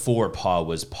even before PAW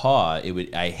was PAW,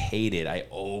 I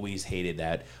always hated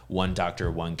that one doctor,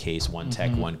 one case, one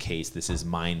tech, one case. This is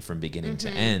mine from beginning to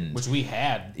end. Which we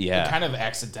had kind of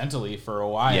accidentally for a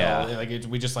while. Yeah. Like,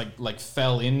 we just like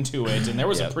fell into it, and there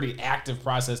was a pretty active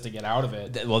process to get out of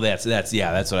it. Well, that's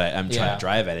what I'm trying to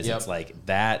drive at, is it's like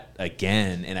that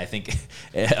again. And I think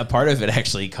a part of it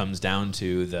actually comes down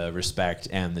to the respect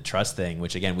and the trust thing,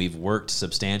 which again, we've worked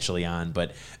substantially on,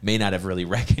 but may not have really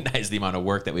recognized the amount of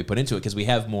work that we put into it, because because we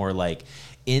have more like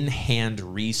in-hand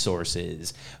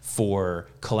resources for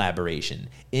collaboration,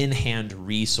 in-hand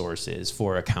resources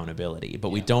for accountability, but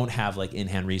we don't have like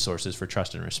in-hand resources for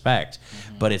trust and respect.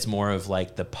 But it's more of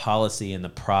like the policy and the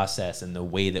process and the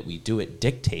way that we do it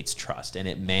dictates trust and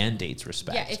it mandates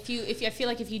respect. Yeah, if I feel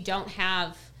like if you don't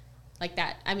have like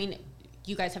that, I mean,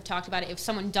 you guys have talked about it. If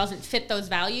someone doesn't fit those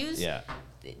values,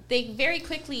 they very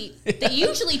quickly, they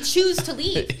usually choose to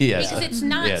leave because it's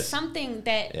not something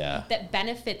that that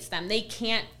benefits them. They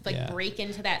can't break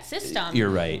into that system. You're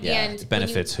right. Yeah. And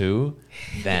benefits who?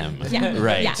 Them.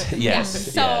 Right.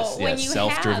 Yes. So when you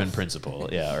self-driven have, principle.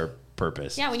 Or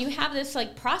purpose. Yeah. When you have this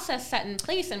like process set in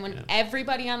place, and when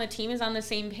everybody on the team is on the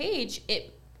same page,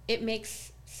 it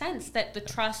makes sense that the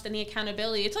trust and the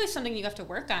accountability. It's always something you have to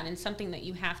work on, and something that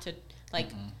you have to like.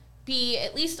 Be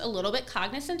at least a little bit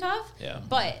cognizant of,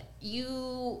 but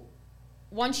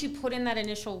once you put in that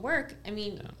initial work, I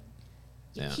mean,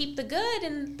 you keep the good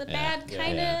and the bad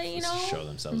kind of, you know, show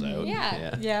themselves out.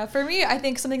 Yeah. For me, I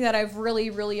think something that I've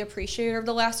really, really appreciated over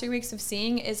the last 3 weeks of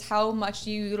seeing is how much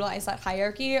you utilize that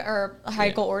hierarchy or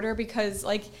hierarchical order, because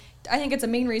like, I think it's a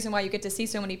main reason why you get to see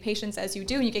so many patients as you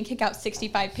do, and you can kick out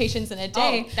 65 patients in a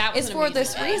day. Is for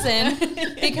this reason,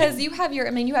 because you have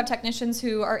you have technicians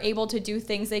who are able to do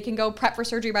things. They can go prep for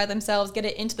surgery by themselves, get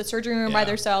it into the surgery room by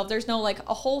themselves. There's no like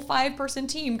a whole 5-person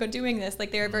team doing this.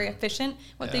 Like they're very efficient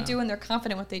what they do, and they're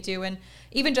confident what they do. And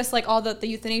even just like all the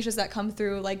euthanasias that come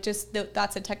through, like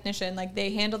that's a technician. Like they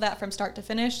handle that from start to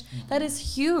finish. That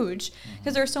is huge,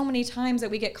 because there are so many times that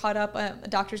we get caught up.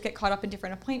 Doctors get caught up in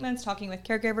different appointments, talking with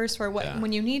caregivers for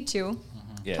when you need to,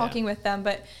 talking with them.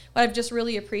 But what I've just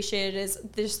really appreciated is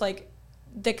just like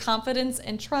the confidence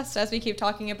and trust, as we keep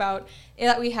talking about,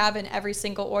 that we have in every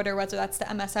single order, whether that's the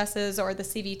MSSs or the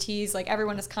CVTs. Like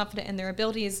everyone is confident in their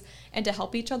abilities and to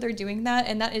help each other doing that.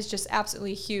 And that is just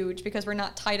absolutely huge, because we're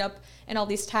not tied up in all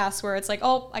these tasks where it's like,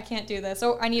 oh, I can't do this.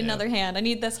 Oh, I need another hand. I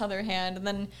need this other hand. And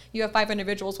then you have 5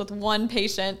 individuals with one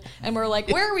patient, and we're like,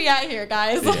 where are we at here,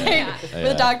 guys?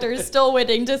 The doctor is still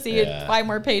waiting to see 5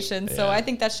 more patients. So I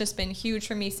think that's just been huge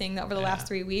for me, seeing that over the last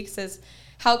 3 weeks, is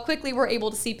how quickly we're able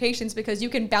to see patients, because you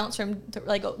can bounce from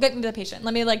like, get into the patient.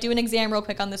 Let me like do an exam real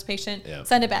quick on this patient,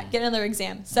 send it back, get another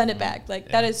exam, send it back. Like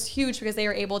that is huge, because they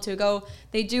are able to go,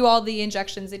 they do all the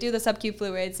injections, they do the sub-Q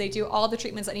fluids, they do all the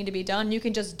treatments that need to be done. You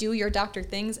can just do your doctor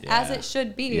things as it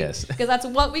should be, because that's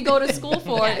what we go to school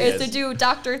for, is to do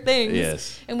doctor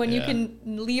things. And when you can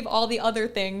leave all the other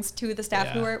things to the staff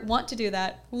who want to do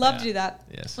that, love to do that,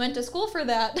 went to school for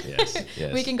that,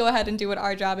 we can go ahead and do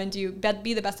our job and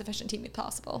be the best efficient team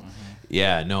possible.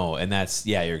 Yeah, no, and that's,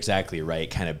 you're exactly right,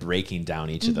 kind of breaking down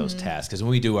each of those tasks. Because when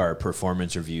we do our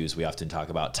performance reviews, we often talk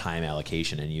about time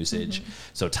allocation and usage.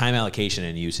 So time allocation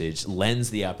and usage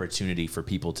lends the opportunity for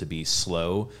people to be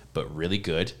slow but really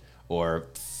good, or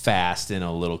fast and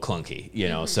a little clunky, you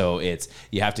know. So it's,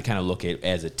 you have to kind of look at,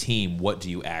 as a team, what do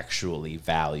you actually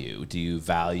value? Do you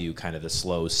value kind of the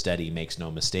slow, steady, makes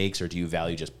no mistakes, or do you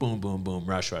value just boom, boom, boom,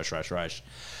 rush, rush, rush, rush?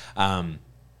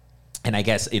 And I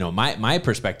guess, you know, my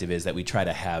perspective is that we try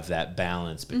to have that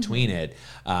balance between it.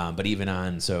 But even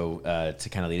on, to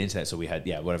kind of lead into that, so we had,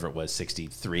 whatever it was,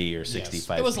 63 or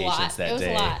 65 patients that day. It was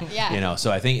a lot, yeah. You know, so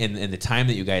I think in the time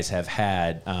that you guys have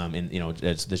had, you know,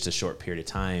 it's just a short period of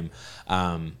time,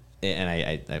 and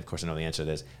I of course I know the answer to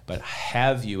this, but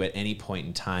have you at any point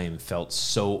in time felt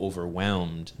so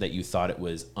overwhelmed that you thought it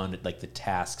was like the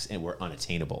tasks were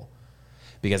unattainable?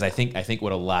 Because I think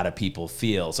what a lot of people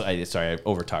feel. So I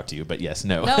overtalked you, but yes,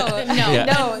 no. No.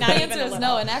 The answer is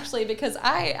no. And actually, because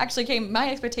I actually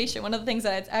my expectation, one of the things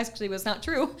that actually was not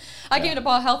true, I came to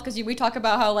Paul Health because we talk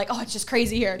about how like, oh, it's just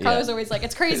crazy here. Carla's always like,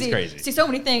 it's crazy. See so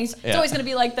many things. It's always going to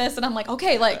be like this. And I'm like,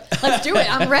 okay, like, let's do it.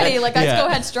 I'm ready. Like, let's go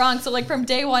ahead strong. So like from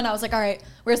day 1, I was like, all right,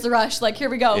 where's the rush? Like,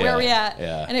 here we go. Where are we at?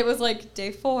 And it was like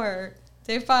day 4.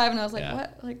 Day 5, and I was like,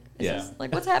 what? Like, is this,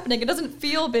 like, what's happening? It doesn't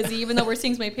feel busy, even though we're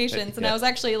seeing so many patients. And I was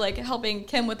actually, like, helping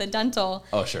Kim with the dental.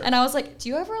 Oh, sure. And I was like, do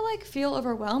you ever, like, feel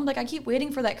overwhelmed? Like, I keep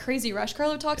waiting for that crazy rush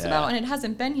Carla talks about, and it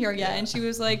hasn't been here yet. And she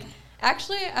was like,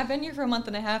 actually, I've been here for a month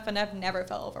and a half, and I've never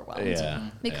felt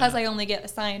overwhelmed. Because I only get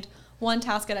assigned one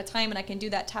task at a time, and I can do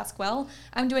that task well.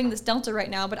 I'm doing this dental right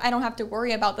now, but I don't have to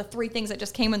worry about the 3 things that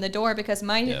just came in the door, because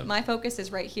my focus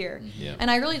is right here.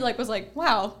 And I really, like, was like,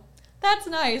 wow. That's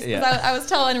nice. Because Yeah. I was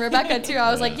telling Rebecca too,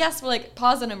 I was like, yes, we're like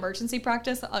pause an emergency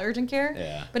practice, urgent care.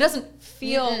 Yeah. But it doesn't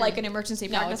feel like an emergency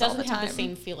No, it practice all the doesn't time. have the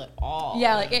same feel at all.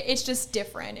 Yeah, like it's just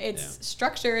different. It's Yeah.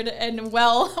 structured and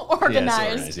well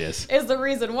organized, yes. is the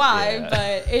reason why. Yeah.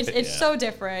 But it's Yeah. so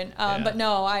different. Yeah. But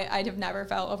no, I have never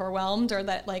felt overwhelmed or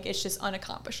that like it's just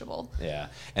unaccomplishable. Yeah,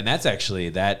 and that's actually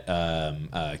that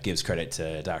gives credit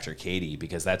to Dr. Katie,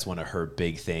 because that's one of her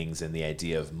big things in the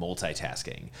idea of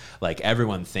multitasking. Like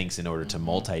everyone thinks in order to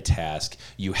multitask,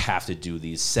 you have to do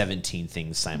these 17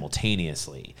 things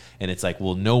simultaneously, and it's like,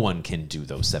 well, no one can do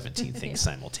those 17 things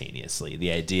simultaneously.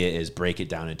 The idea is break it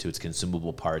down into its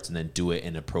consumable parts and then do it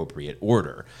in appropriate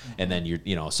order, and then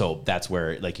so that's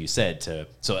where, like you said,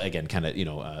 so again, kind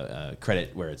of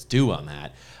credit where it's due on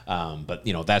that. But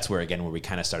that's where we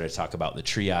kind of started to talk about the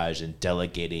triage and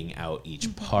delegating out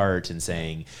each part and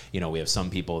saying, we have some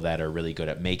people that are really good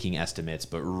at making estimates,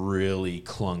 but really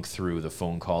clunk through the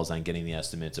phone calls on getting the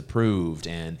estimates approved.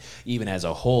 And even as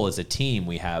a whole, as a team,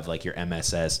 we have like your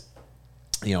MSS,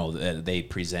 they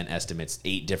present estimates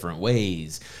 8 different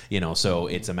ways, so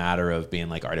it's a matter of being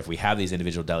like, all right, if we have these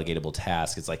individual delegatable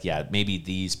tasks, it's like, yeah, maybe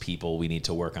these people, we need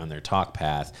to work on their talk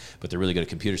path, but they're really good at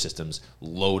computer systems,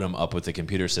 load them up with the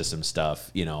computer system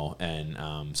stuff,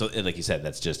 and so like you said,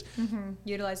 that's just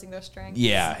Utilizing those strengths.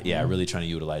 yeah, really trying to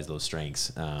utilize those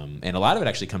strengths, and a lot of it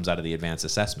actually comes out of the advanced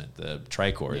assessment. The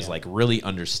TriCore is like really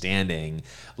understanding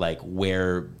like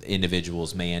where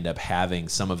individuals may end up having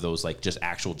some of those like just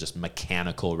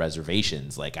mechanical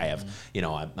reservations, like I have,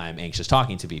 I'm anxious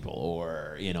talking to people,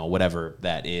 or whatever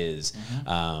that is.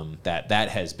 That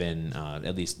has been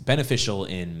at least beneficial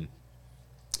in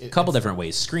a couple different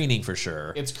ways. Screening for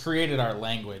sure. It's created our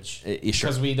language, Sure.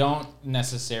 because we don't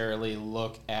necessarily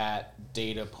look at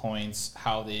data points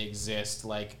how they exist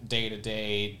like day to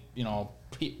day,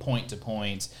 point to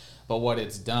point. But what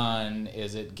it's done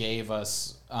is it gave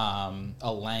us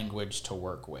a language to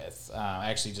work with. I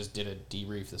actually just did a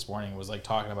debrief this morning. Was like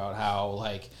talking about how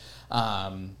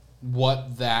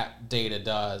what that data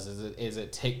does is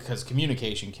it take, because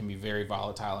communication can be very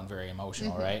volatile and very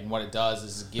emotional, right? And what it does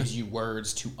is it gives you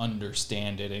words to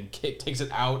understand it, and takes it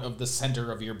out of the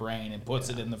center of your brain and puts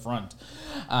it in the front.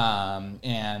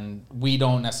 And we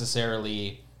don't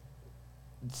necessarily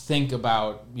think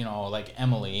about, like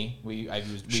Emily, I've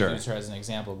used her as an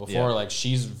example before. Yeah. Like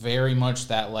she's very much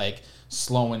that like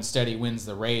slow and steady wins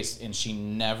the race, and she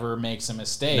never makes a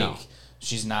mistake. No.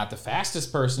 She's not the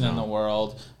fastest person in the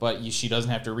world, but she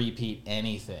doesn't have to repeat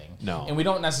anything. No. And we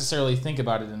don't necessarily think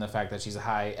about it in the fact that she's a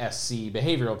high SC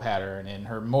behavioral pattern, and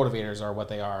her motivators are what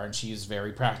they are, and she's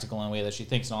very practical in the way that she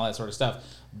thinks and all that sort of stuff.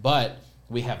 But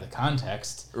we have the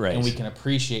context, right, and we can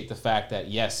appreciate the fact that,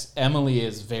 yes, Emily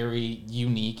is very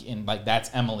unique, and like that's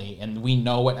Emily, and we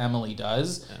know what Emily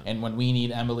does, and when we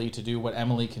need Emily to do what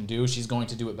Emily can do, she's going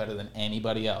to do it better than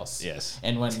anybody else. Yes.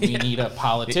 And when we need a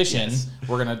politician,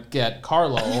 we're going to get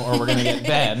Carlo, or we're going to get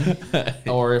Ben,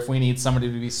 or if we need somebody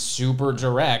to be super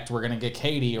direct, we're going to get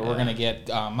Katie, or we're going to get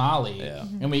Molly. Yeah.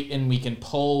 And we can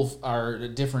pull our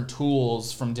different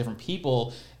tools from different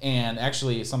people. And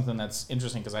actually, something that's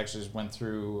interesting, because I actually just went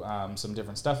through some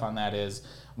different stuff on that, is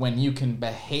when you can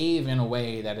behave in a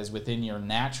way that is within your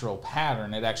natural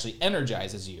pattern, it actually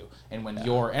energizes you. And when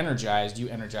you're energized, you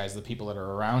energize the people that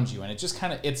are around you. And it just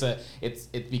kind of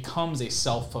it becomes a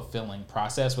self-fulfilling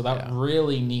process without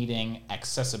really needing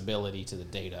accessibility to the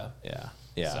data. Yeah.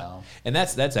 Yeah, So. And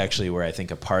that's actually where I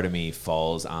think a part of me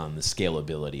falls on the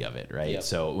scalability of it, right? Yep.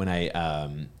 So when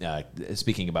I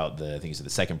speaking about the things of the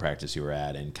second practice you were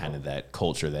at and kind of that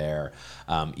culture there,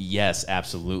 yes,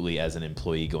 absolutely. As an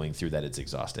employee going through that, it's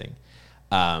exhausting.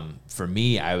 For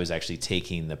me, I was actually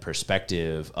taking the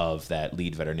perspective of that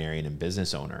lead veterinarian and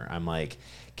business owner. I'm like,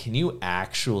 can you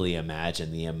actually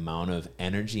imagine the amount of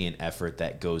energy and effort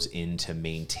that goes into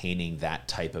maintaining that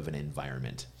type of an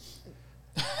environment?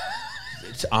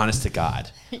 It's honest to God,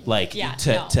 like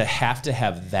to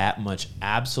have that much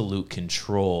absolute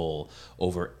control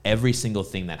over every single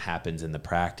thing that happens in the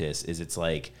practice it's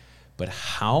like, but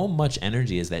how much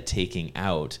energy is that taking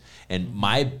out? And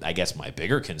I guess my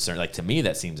bigger concern, like to me,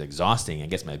 that seems exhausting. I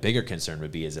guess my bigger concern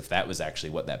would be is if that was actually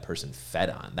what that person fed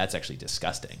on. That's actually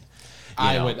disgusting.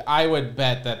 I would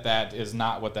bet that is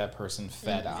not what that person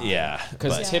fed on. Yeah.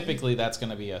 Because typically that's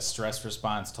going to be a stress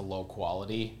response to low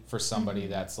quality for somebody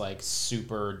that's like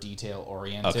super detail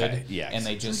oriented. Okay. Yeah. And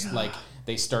they just like,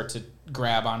 they start to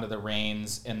grab onto the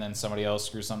reins, and then somebody else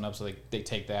screws something up, so they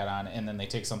take that on, and then they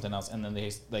take something else, and then they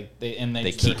keep their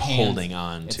hands, holding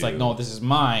on it's to. like, no, this is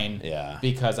mine, Yeah.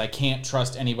 because I can't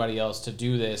trust anybody else to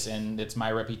do this, and it's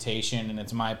my reputation and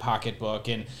it's my pocketbook,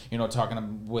 and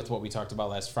talking with what we talked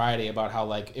about last Friday about how,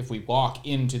 like, if we walk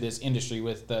into this industry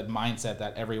with the mindset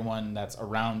that everyone that's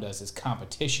around us is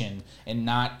competition and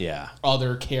not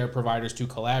other care providers to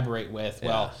collaborate with,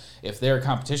 well, if they're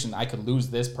competition, I could lose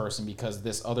this person because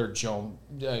this other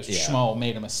schmo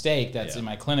made a mistake that's in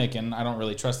my clinic, and I don't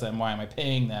really trust them. Why am I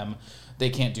paying them? They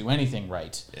can't do anything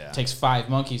right. It takes 5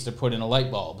 monkeys to put in a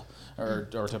light bulb or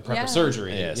to prep a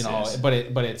surgery.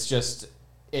 But it's just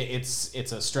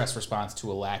it's a stress response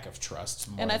to a lack of trust.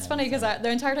 And that's funny because the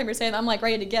entire time you're saying, I'm like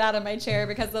ready to get out of my chair,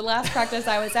 because the last practice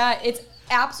I was at, it's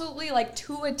absolutely like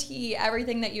to a T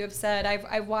everything that you have said.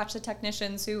 I've watched the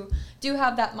technicians who do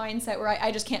have that mindset where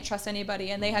I just can't trust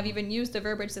anybody, and they have even used the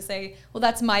verbiage to say, well,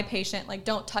 that's my patient, like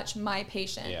don't touch my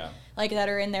patient, like that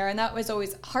are in there. And that was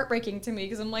always heartbreaking to me,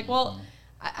 because I'm like, well,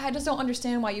 I just don't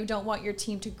understand why you don't want your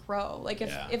team to grow. Like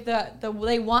if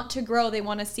they want to grow, they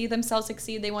want to see themselves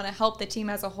succeed, they want to help the team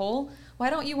as a whole, why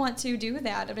don't you want to do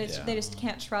that? If they just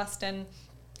can't trust. And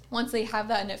once they have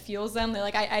that and it fuels them, they're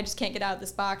like, I just can't get out of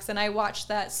this box. And I watched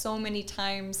that so many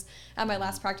times at my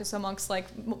last practice amongst like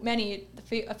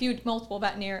multiple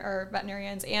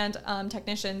veterinarians and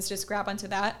technicians just grab onto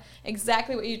that.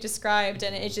 Exactly what you described.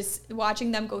 And it's just watching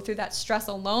them go through that stress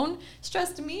alone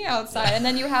stressed me outside. And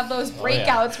then you have those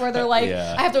breakouts where they're like,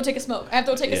 I have to go take a smoke. I have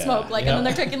to go take a smoke. Like, and then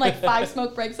they're taking like 5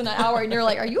 smoke breaks in an hour, and you're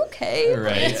like, are you okay?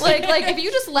 Right. Like if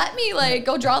you just let me like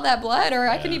go draw that blood, or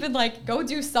I can even like go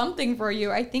do something for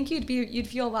you, I think you'd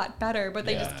feel a lot better, but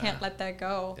they just can't let that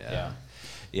go.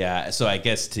 Yeah, so I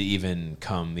guess to even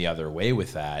come the other way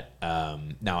with that,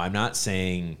 now I'm not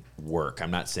saying work, I'm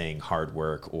not saying hard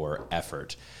work or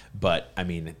effort, but I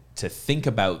mean, to think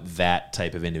about that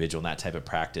type of individual and that type of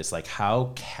practice, like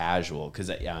how casual, because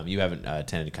you haven't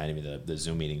attended kind of the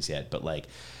Zoom meetings yet, but like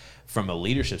from a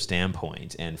leadership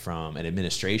standpoint and from an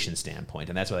administration standpoint,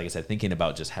 and that's what, like I said, thinking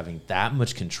about just having that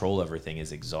much control over everything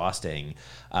is exhausting.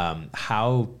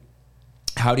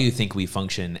 How do you think we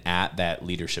function at that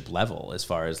leadership level, as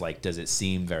far as like, does it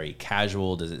seem very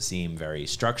casual? Does it seem very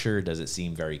structured? Does it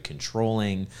seem very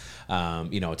controlling?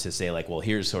 To say like, well,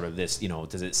 here's sort of this,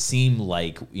 does it seem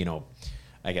like,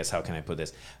 I guess, how can I put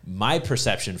this? My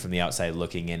perception from the outside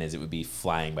looking in is it would be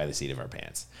flying by the seat of our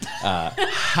pants.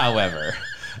 However,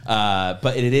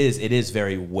 but it is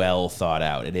very well thought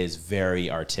out. It is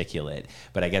very articulate.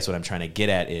 But I guess what I'm trying to get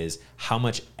at is, how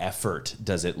much effort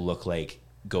does it look like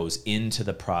goes into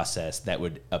the process that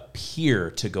would appear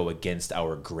to go against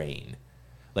our grain?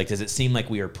 Like, does it seem like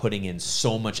we are putting in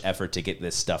so much effort to get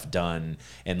this stuff done,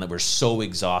 and that we're so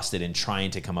exhausted in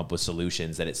trying to come up with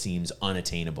solutions that it seems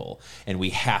unattainable, and we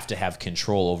have to have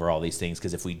control over all these things,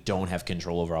 because if we don't have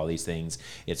control over all these things,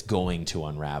 it's going to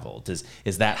unravel?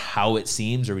 Is that how it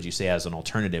seems, or would you say as an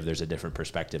alternative there's a different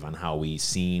perspective on how we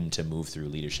seem to move through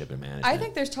leadership and management? I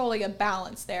think there's totally a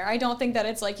balance there. I don't think that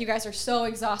it's like you guys are so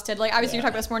exhausted. Like, obviously you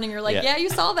talked about this morning, you're like, you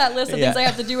saw that list of things I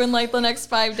have to do in like the next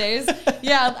 5 days.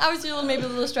 I was feeling maybe a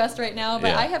little stressed right now,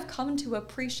 but I have come to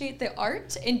appreciate the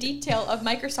art and detail of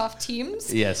Microsoft Teams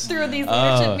through these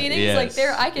leadership meetings. Like,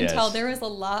 I can tell there is a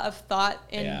lot of thought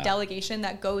and delegation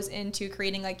that goes into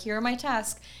creating like, here are my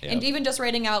tasks, and even just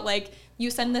writing out like, you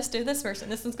send this to this person,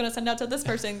 this is going to send out to this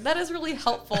person. That is really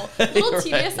helpful. A little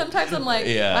tedious sometimes. I'm like,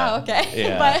 wow,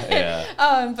 okay.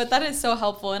 But that is so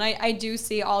helpful. And I do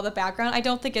see all the background. I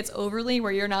don't think it's overly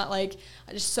where you're not like,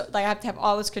 just so, like, I have to have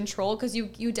all this control, because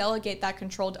you delegate that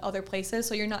control to other places.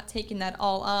 So you're not taking that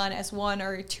all on as 1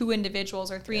 or 2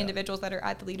 individuals or 3 individuals that are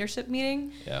at the leadership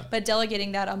meeting. But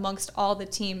delegating that amongst all the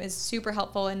team is super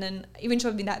helpful. And then even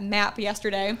showed me that map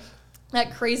yesterday.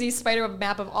 That crazy spider web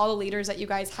map of all the leaders that you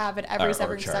guys have at every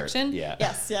section.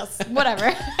 Yes,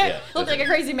 whatever. Looked like a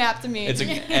crazy map to me.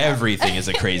 Everything is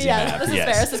a crazy map. This is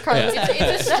fair. This is Carlos.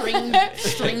 It's a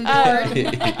string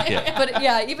board.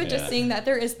 But even just seeing that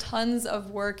there is tons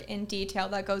of work and detail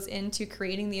that goes into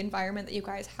creating the environment that you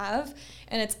guys have,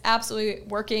 and it's absolutely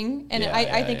working. And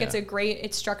I think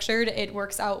it's structured, it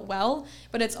works out well,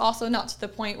 but it's also not to the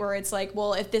point where it's like,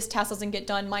 well, if this task doesn't get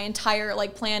done, my entire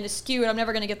like plan is skewed. I'm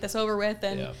never going to get this over with,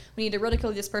 and we need to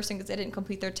ridicule this person because they didn't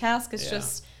complete their task. It's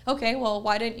just, okay, well,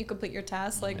 why didn't you complete your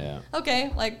task? Like,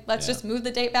 okay, like, let's just move the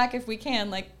date back if we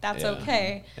can. Like, that's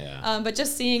okay. But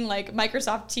just seeing like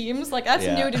Microsoft Teams, like, that's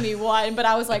new to me. But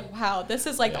I was like, wow, this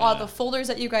is like all the folders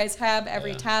that you guys have,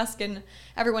 every task, and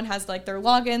everyone has like their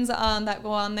logins that go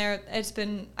on there. I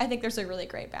think there's a really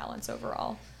great balance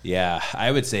overall. Yeah,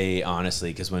 I would say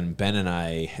honestly, because when Ben and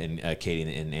I and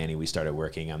Katie and Annie, we started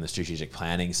working on the strategic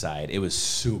planning side, it was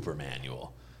super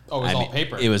manual. Oh, it was all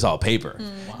paper. It was all paper.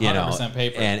 100%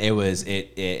 paper. And it was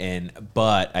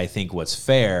but I think what's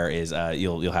fair is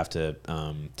you'll have to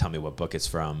tell me what book it's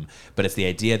from, but it's the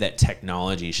idea that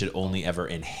technology should only ever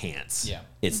enhance. Yeah.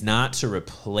 It's not to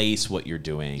replace what you're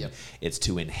doing. Yep. It's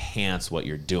to enhance what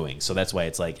you're doing. So that's why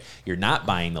it's like you're not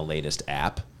buying the latest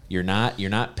app. You're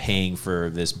not paying for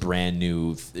this brand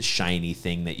new shiny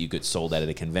thing that you get sold at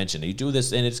a convention. You do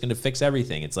this and it's going to fix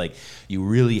everything. It's like you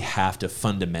really have to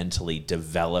fundamentally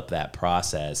develop that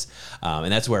process,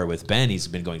 and that's where with Ben, he's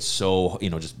been going so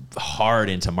just hard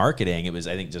into marketing. It was,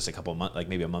 I think, just a couple months, like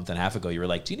maybe a month and a half ago. You were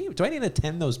like, do I need to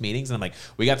attend those meetings? And I'm like,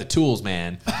 we got the tools,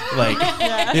 man. Like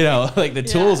like the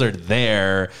tools are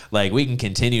there. Like we can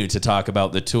continue to talk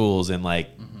about the tools and like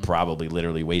probably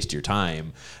literally waste your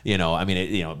time. I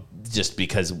mean, just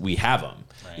because we have them.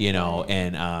 Right.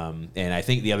 And I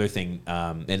think the other thing,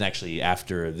 and actually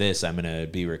after this, I'm going to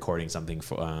be recording something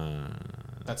for,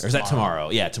 That's or is that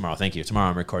tomorrow? Yeah, tomorrow. Thank you. Tomorrow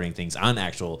I'm recording things on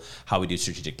actual how we do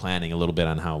strategic planning, a little bit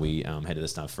on how we head to the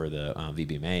stuff for the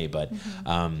VBMA. But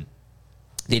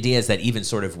the idea is that even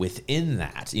sort of within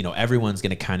that, everyone's going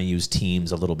to kind of use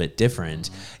Teams a little bit different.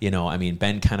 I mean,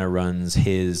 Ben kind of runs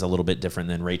his a little bit different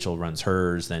than Rachel runs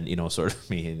hers, than, sort of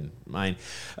me and mine,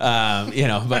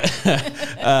 but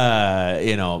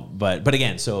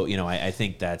again, so, I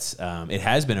think that's, it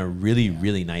has been a really,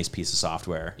 really nice piece of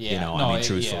software,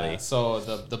 truthfully. Yeah. So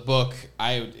the book,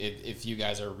 if you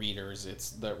guys are readers,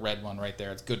 it's the red one right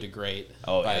there. It's Good to Great.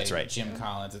 Oh, by that's right. Jim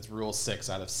Collins. It's Rule 6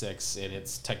 out of 6.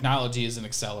 It's technology is an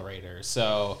accelerator.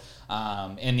 So,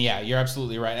 you're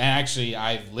absolutely right. And actually,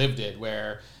 I've lived it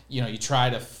where, you try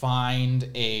to find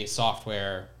a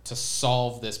software to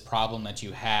solve this problem that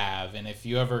you have. And if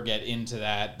you ever get into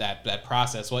that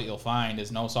process, what you'll find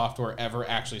is no software ever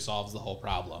actually solves the whole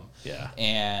problem. Yeah.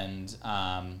 And,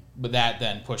 but that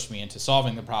then pushed me into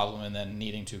solving the problem and then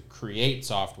needing to create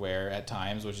software at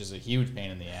times, which is a huge pain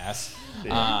in the ass,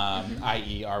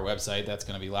 i.e. our website that's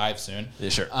going to be live soon. Yeah,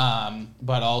 sure.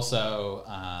 But also,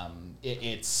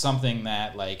 it's something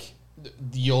that like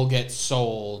you'll get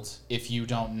sold if you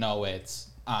don't know it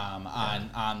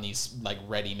on these like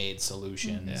ready-made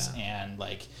solutions and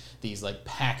like these like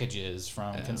packages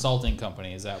from consulting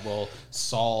companies that will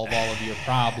solve all of your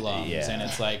problems. And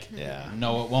it's like,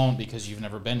 no, it won't, because you've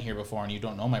never been here before and you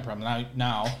don't know my problem.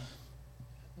 Now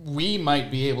we might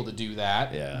be able to do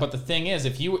that, but the thing is,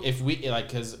 if we like,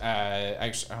 because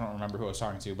actually I don't remember who I was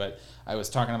talking to, but I was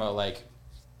talking about like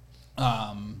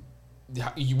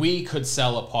we could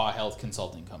sell a Paw Health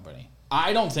consulting company.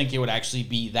 I don't think it would actually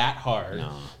be that hard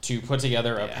to put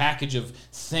together a package of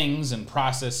things and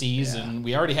processes, and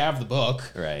we already have the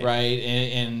book, right?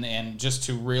 And just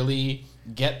to really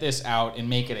get this out and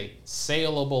make it a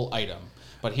saleable item.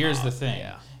 But here's the thing.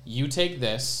 You take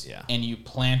this and you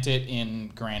plant it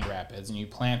in Grand Rapids, and you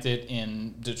plant it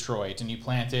in Detroit, and you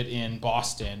plant it in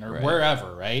Boston or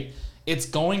wherever, right? It's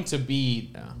going to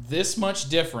be this much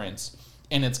difference,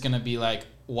 and it's going to be like,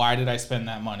 why did I spend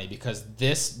that money? Because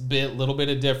this little bit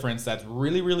of difference that's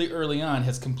really, really early on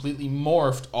has completely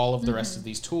morphed all of the rest of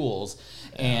these tools.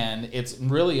 And it's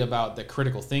really about the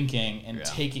critical thinking and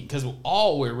taking, because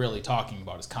all we're really talking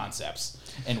about is concepts.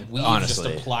 And we've just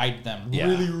applied them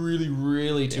really, really,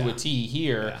 really to a T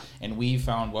here. And we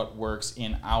found what works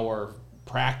in our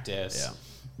practice.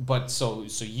 But so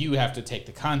you have to take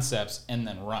the concepts and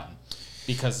then run.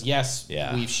 Because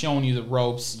we've shown you the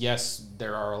ropes. Yes,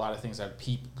 there are a lot of things that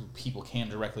people can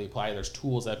directly apply. There's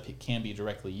tools that can be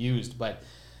directly used, but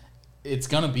it's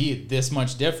going to be this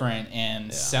much different,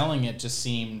 and selling it just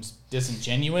seemed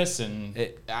disingenuous, and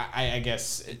I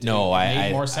guess it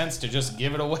made more sense to just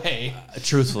give it away.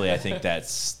 Truthfully, I think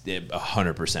that's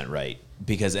 100% right.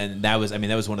 Because that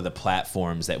was one of the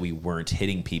platforms that we weren't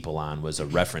hitting people on, was a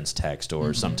reference text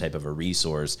or some type of a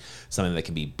resource, something that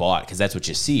can be bought, because that's what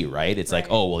you see, right? It's like,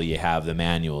 oh, well, you have the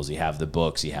manuals, you have the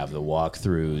books, you have the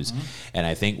walkthroughs. And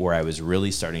I think where I was really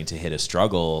starting to hit a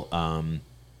struggle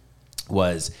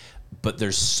was, but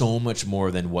there's so much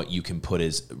more than what you can put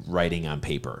as writing on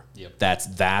paper.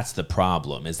 That's the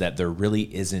problem, is that there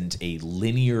really isn't a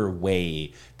linear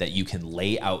way that you can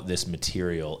lay out this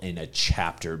material in a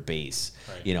chapter base.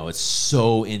 It's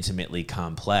so intimately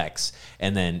complex.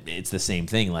 And then it's the same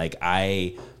thing. Like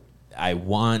I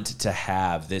want to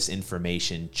have this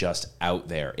information just out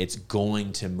there. It's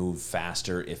going to move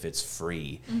faster if it's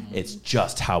free. It's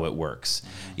just how it works,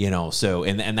 So,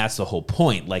 and that's the whole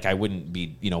point. Like we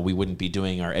wouldn't be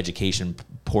doing our education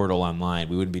portal online.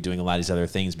 We wouldn't be doing a lot of these other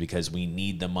things because we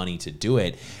need the money to do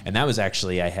it. And that was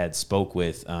actually, I had spoke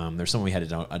with, there's someone we had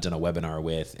done a webinar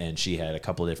with, and she had a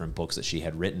couple of different books that she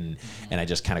had written. And I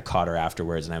just kind of caught her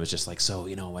afterwards, and I was just like, so,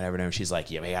 whatever. And she's like,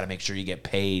 yeah, we got to make sure you get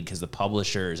paid because the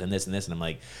publishers and this and this. And I'm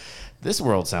like, this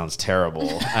world sounds terrible.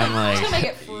 I'm like, Just make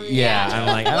it free. yeah, I'm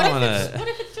like, I don't want to. What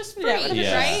if it's just free,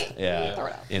 Yeah, right? Yeah. Throw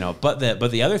it out. But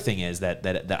the other thing is that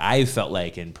I felt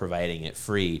like in providing it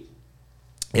free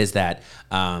is that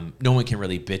no one can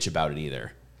really bitch about it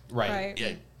either. Right.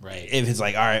 Yeah. Right. If it's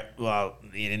like, all right, well,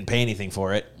 you didn't pay anything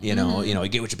for it, you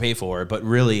get what you pay for. But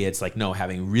really, it's like, no,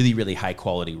 having really, really high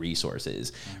quality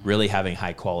resources, really having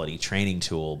high quality training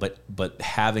tool, but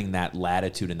having that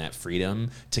latitude and that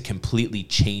freedom to completely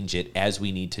change it as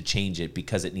we need to change it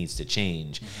because it needs to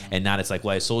change, and not it's like,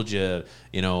 well, I sold you,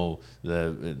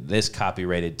 this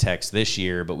copyrighted text this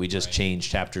year, but we just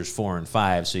changed chapters 4 and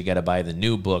 5, so you got to buy the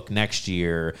new book next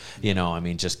year.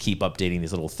 Just keep updating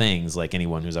these little things. Like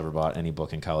anyone who's ever bought any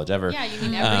book in college ever. Yeah, you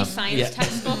mean every science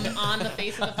textbook on the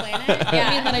face of the planet? Yeah,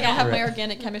 I mean that I don't have my Right.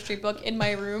 organic chemistry book in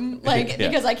my room, Yeah.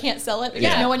 because I can't sell it because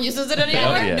Yeah. no one uses it anymore.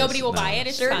 Oh, yes. Nobody will No. buy it.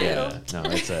 It's Sure fine. do. Yeah, no,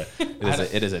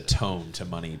 it is a tome to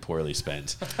money poorly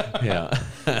spent. Yeah,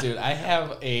 Dude, I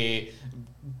have a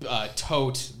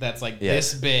tote that's like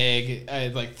Yes. this big,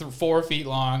 like 4 feet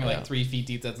long, Yeah. like 3 feet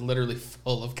deep. That's literally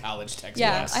full of college textbooks.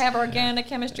 Yeah, I have organic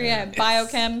chemistry, I have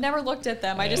biochem. Never looked at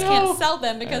them. I just can't sell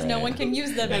them because no Right. one can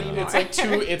use them anymore.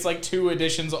 It's like 2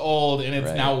 editions old, and it's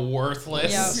Right. now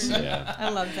worthless. Yep. yeah, I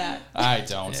love that. I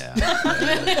don't. yeah.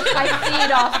 I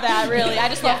feed off that, really. I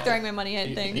just love throwing my money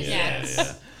at things.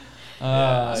 Yes.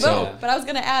 So- But I was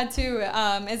gonna add too,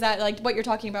 is that like what you're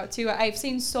talking about too? I've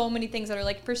seen so many things that are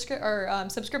like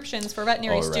subscriptions for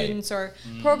veterinary Oh, right. students or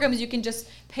programs you can just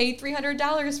pay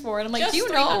 $300 for, and I'm like, Just do you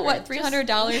know what $300?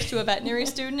 $300 to a veterinary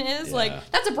student is? Yeah.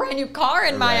 Like, that's a brand new car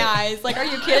in my Right. eyes. Like, are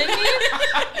you kidding me?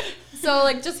 So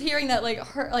like just hearing that,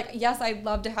 yes, I'd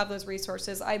love to have those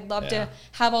resources. I'd love Yeah. to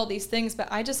have all these things, but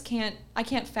I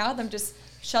can't fathom just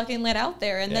shucking it out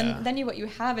there. And Yeah. then what you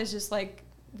have is just like,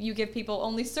 you give people,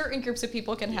 only certain groups of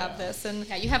people can have this, and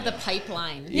Yeah, you have the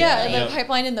pipeline. yeah, Yeah. the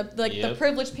pipeline and the Yep.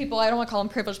 privileged people. I don't want to call them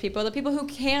privileged people. The people who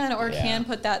can or Yeah. can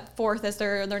put that forth as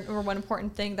their number one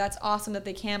important thing. That's awesome that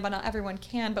they can, but not everyone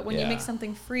can. But when you Yeah. make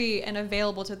something free and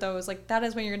available to those, like that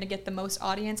is when you're going to get the most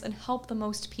audience and help the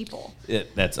most people.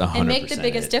 That's 100%. And make the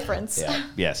biggest it. difference.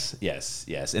 Yeah.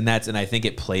 Yes. And I think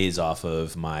it plays off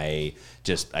of my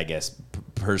just, I guess,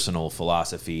 personal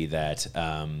philosophy that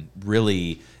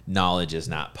really knowledge is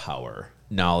not power.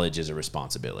 Knowledge is a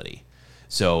responsibility.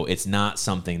 So it's not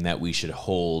something that we should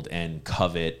hold and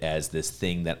covet as this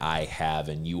thing that I have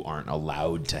and you aren't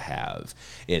allowed to have.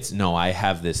 It's, no, I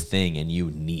have this thing and you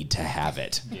need to have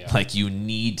it. Yeah. Like, you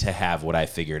need to have what I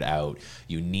figured out.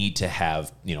 You need to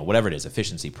have, whatever it is,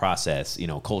 efficiency, process,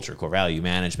 culture, core value,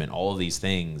 management, all of these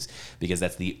things, because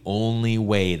that's the only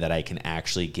way that I can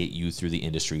actually get you through the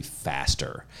industry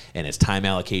faster. And it's time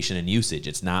allocation and usage.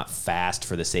 It's not fast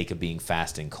for the sake of being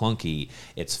fast and clunky.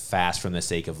 It's fast from the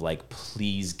sake of like,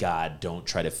 please God, don't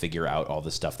try to figure out all the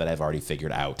stuff that I've already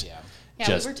figured out. Yeah. Yeah,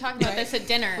 Just- we were talking about this at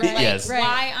dinner. Right. Like, Yes.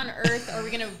 why on earth are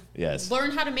we going to Yes. learn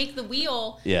how to make the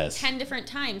wheel Yes. 10 different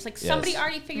times? Like, Yes. somebody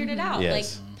already figured it out.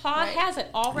 Yes. Like, Paw Right. has it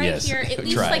all right Yes. here, at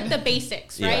least Try. like the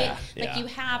basics, Yeah, right? yeah. Like, you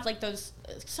have like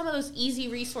some of those easy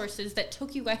resources that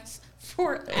took you guys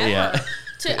forever Yeah.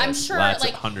 to, I'm sure, Lots of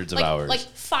like hundreds of like- hours. Like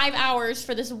 5 hours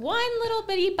for this one little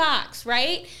bitty box,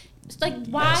 right? It's like,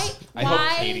 why? Yes. I why?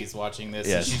 hope Katie's watching this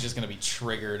Yes. and she's just going to be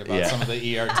triggered about Yeah. some of the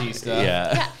ERT stuff.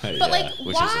 Yeah. But, like,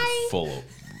 which why- is a full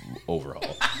overhaul.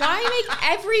 Why make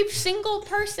every single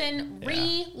person Yeah.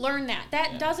 relearn that?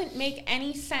 That doesn't make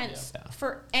any sense Yeah.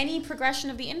 for any progression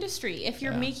of the industry. If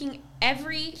you're Yeah. making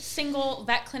every single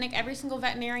vet clinic, every single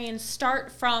veterinarian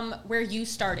start from where you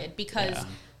started, because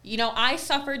I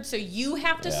suffered, so you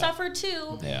have to Yeah. suffer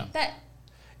too. Yeah. That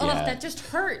that just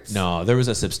hurts. No, there was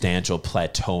a substantial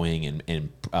plateauing in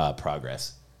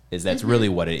progress. That's really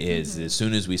what it is. As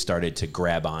soon as we started to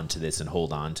grab onto this and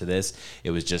hold on to this, it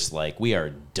was just like, we are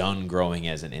done growing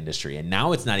as an industry. And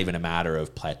now it's not even a matter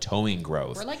of plateauing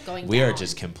growth. We're, like, going We are down.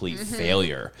 just complete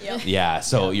failure. Yep. Yeah.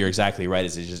 So you're exactly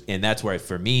right. And that's where,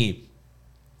 for me,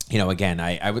 again,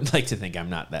 I would like to think I'm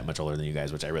not that much older than you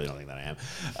guys, which I really don't think that I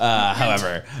am.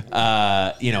 However,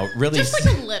 really. Just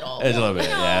like a little. It's a little bit.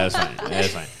 Yeah, that's fine.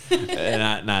 That's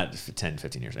fine. Not 10,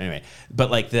 15 years. Anyway,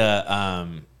 but like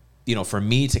for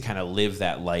me to kind of live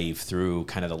that life through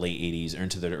kind of the late 80s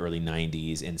into the early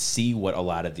 90s and see what a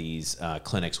lot of these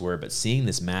clinics were, but seeing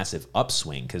this massive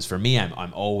upswing, because for me,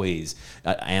 I'm always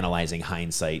analyzing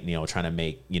hindsight, trying to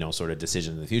make, sort of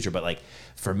decisions in the future. But like,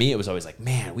 for me, it was always like,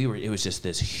 man, it was just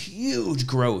this huge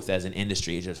growth as an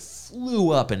industry. It just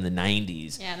flew up in the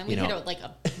 90s. Yeah, and then we hit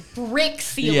a brick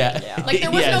ceiling. Yeah. Like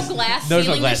there was no glass ceiling.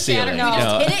 No glass shattered. ceiling. We No.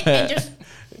 just hit it and just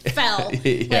fell.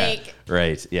 Yeah. Like,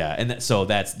 right. Yeah. And so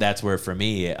that's where for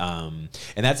me, and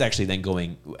that's actually then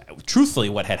going, truthfully,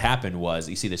 what had happened was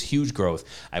you see this huge growth.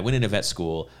 I went into vet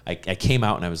school. I came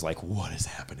out and I was like, what is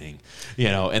happening?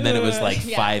 And then it was like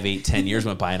 5, 8, 10 years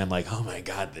went by and I'm like, oh my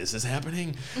God, this is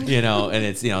happening, and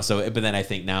it's, so, but then I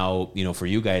think now, for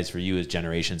you as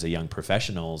generations of young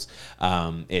professionals,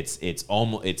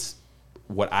 it's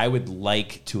what I would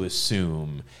like to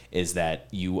assume is that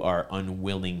you are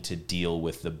unwilling to deal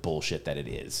with the bullshit that it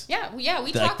is. Yeah, we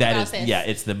Like talked that about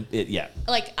is, this. yeah.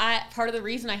 Like part of the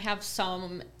reason I have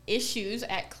some issues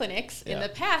at clinics in the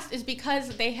past is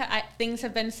because things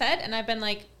have been said and I've been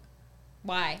like,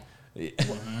 why?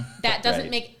 That doesn't Right.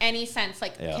 make any sense.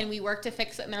 Like, Yeah. can we work to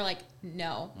fix it? And they're like,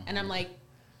 no. And I'm like,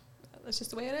 That's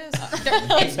just the way it is.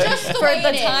 it's just the For way the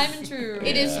it is. time and true.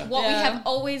 It is what we Yeah. have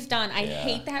always done. I Yeah.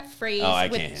 hate that phrase Oh, I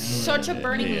with can't. such a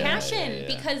burning Yeah, passion yeah.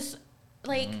 because,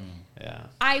 like, Yeah.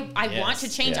 I want to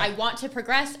Yes. change. Yeah. I want to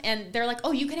progress. And they're like,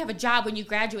 oh, you can have a job when you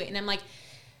graduate. And I'm like,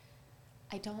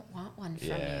 I don't want one from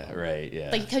Yeah. you. Right.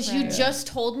 Yeah. Like, because you Right. just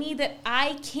told me that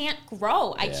I can't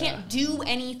grow. I Yeah. can't do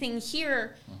anything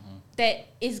here that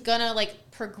is gonna like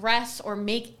progress or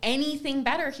make anything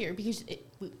better here because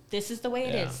this is the way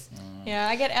it Yeah. is. Yeah,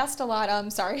 I get asked a lot.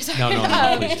 Sorry. No,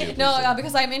 please do, please do.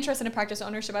 Because I'm interested in practice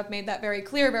ownership. I've made that very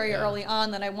clear very early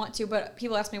on that I want to. But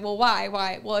people ask me, well, why?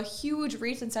 Why? Well, a huge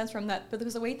reason stems from that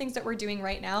because the way things that we're doing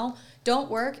right now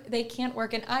don't work. They can't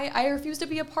work, and I refuse to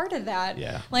be a part of that.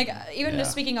 Yeah. Like even Yeah.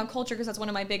 just speaking on culture, because that's one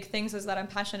of my big things is that I'm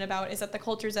passionate about is that the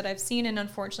cultures that I've seen and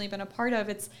unfortunately been a part of,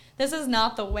 this is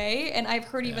not the way. And I've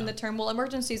heard even the term, well,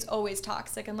 emergency is always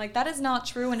toxic. I'm like, that is not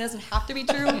true and it doesn't have to be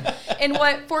true. And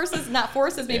what forces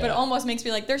me, but Yeah. almost makes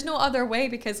me like, there's no other way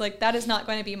because like that is not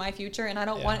going to be my future, and I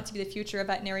don't want Yeah. it to be the future of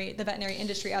the veterinary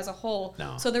industry as a whole.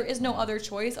 No. So there is no other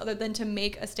choice other than to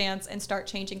make a stance and start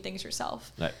changing things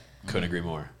yourself. I couldn't agree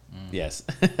more. Yes.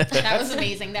 That was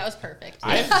amazing. That was perfect.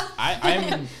 I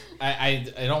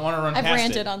don't want to run I've past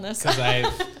ranted it on this. because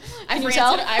I've you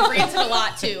tell? ranted a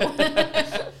lot too.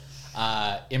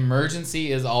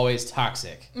 emergency is always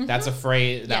toxic. That's a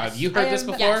phrase. Now, Yes. have you heard this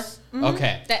before? Yes.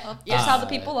 Okay. That's how the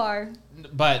people are.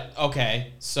 But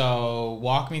okay, so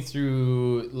walk me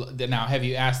through. Now, have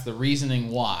you asked the reasoning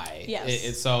why?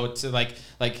 Yes. So to like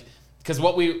because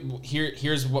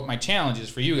here's what my challenge is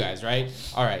for you guys, right?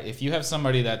 All right, if you have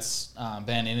somebody that's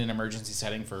been in an emergency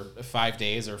setting for 5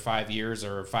 days or 5 years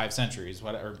or 5 centuries,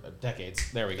 or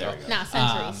decades. There we go. Not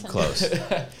centuries. Close.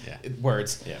 Yeah.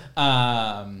 Words.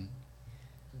 Yeah.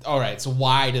 All right, so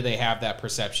why do they have that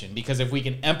perception? Because if we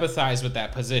can empathize with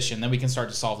that position, then we can start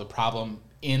to solve the problem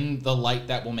in the light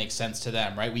that will make sense to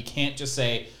them, right? We can't just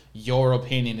say your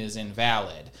opinion is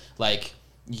invalid. Like,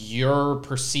 you're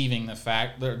perceiving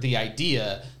the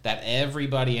idea that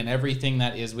everybody and everything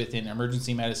that is within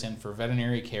emergency medicine for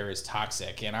veterinary care is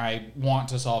toxic, and I want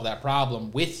to solve that problem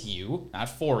with you, not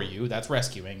for you. That's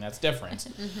rescuing. That's different.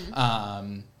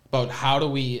 But how do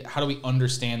we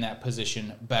understand that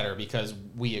position better? Because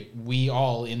we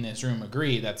all in this room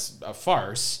agree that's a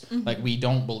farce. Like, we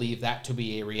don't believe that to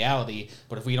be a reality.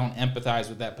 But if we don't empathize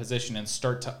with that position and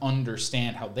start to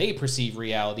understand how they perceive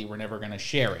reality, we're never going to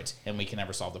share it, and we can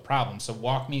never solve the problem. So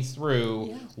walk me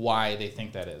through why they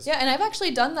think that is. Yeah, and I've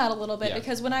actually done that a little bit Yeah.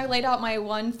 because when I laid out my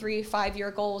 1, 3, 5 year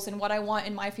goals and what I want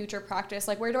in my future practice,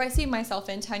 like where do I see myself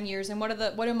in 10 years and what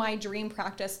do my dream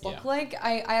practice look like?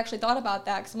 I actually thought about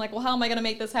that because I'm like, well, how am I going to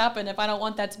make this happen? If I don't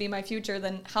want that to be my future,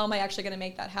 then how am I actually going to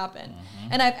make that happen?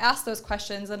 And I've asked those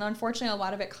questions, and unfortunately, a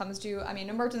lot of it comes to,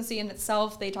 emergency in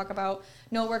itself. They talk about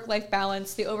no work-life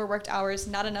balance, the overworked hours,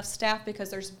 not enough staff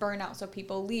because there's burnout, so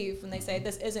people leave when they say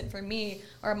this isn't for me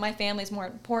or my family's more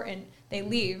important. They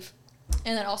leave.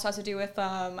 And that also has to do with,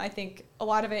 I think a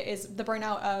lot of it is the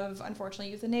burnout of,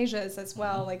 unfortunately, euthanasias as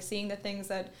well, like seeing the things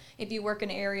that if you work in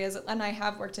areas, and I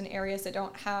have worked in areas that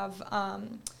don't have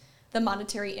the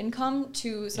monetary income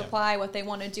to supply what they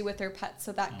want to do with their pets,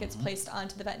 so that gets placed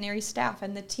onto the veterinary staff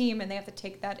and the team, and they have to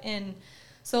take that in.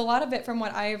 So a lot of it from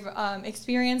what I've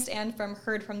experienced and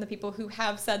heard from the people who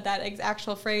have said that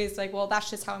actual phrase, like, well,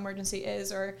 that's just how emergency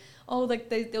is, or, oh, like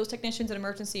those technicians in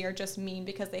emergency are just mean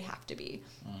because they have to be.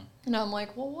 And I'm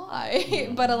like, well, why?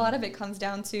 But a lot of it comes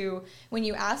down to when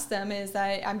you ask them is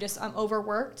that I'm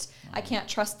overworked. I can't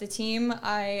trust the team.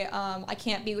 I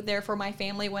can't be there for my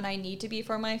family when I need to be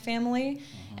for my family.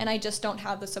 And I just don't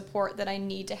have the support that I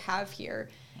need to have here.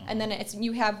 And then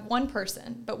you have one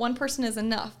person, but one person is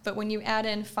enough. But when you add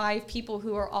in 5 people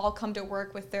who are all come to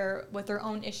work with their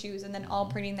own issues and then all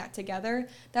bringing that together,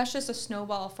 that's just a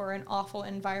snowball for an awful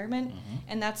environment.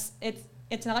 And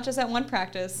it's not just at one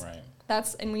practice. Right.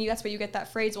 That's where you get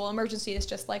that phrase, well, emergency is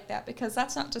just like that, because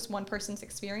that's not just one person's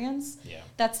experience. Yeah.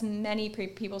 That's many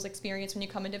people's experience when you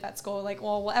come into vet school. Like,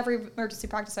 well, every emergency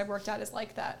practice I've worked at is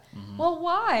like that. Well,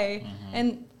 why?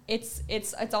 And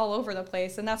it's all over the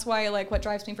place, and that's why, like, what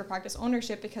drives me for practice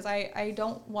ownership, because I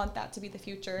don't want that to be the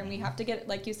future, and we have to get,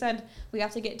 like you said, we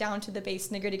have to get down to the base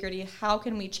nitty-gritty. How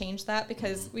can we change that?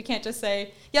 Because we can't just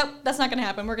say, yep, that's not going to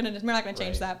happen. We're not going to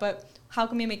change that. But how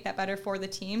can we make that better for the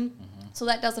team? So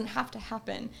that doesn't have to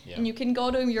happen. Yeah. And you can go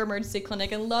to your emergency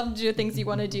clinic and love to do things you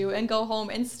want to do and go home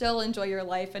and still enjoy your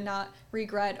life and not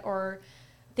regret or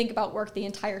think about work the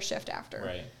entire shift after.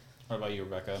 Right. What about you,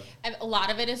 Rebecca? A lot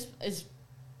of it is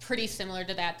pretty similar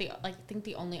to that. I think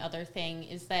the only other thing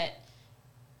is that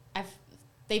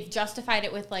they've justified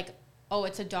it with, like, oh,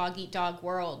 it's a dog eat dog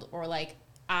world, or like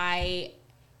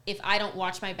if I don't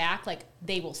watch my back, like,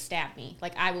 they will stab me.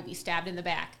 Like, I will be stabbed in the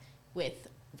back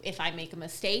if I make a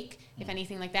mistake, if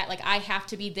anything like that. Like, I have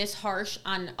to be this harsh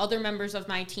on other members of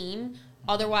my team,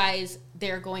 otherwise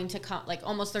they're going to come, like,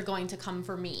 almost they're going to come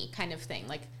for me kind of thing.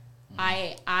 Like,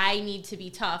 I need to be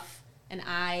tough, and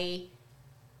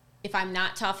if I'm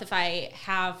not tough, if I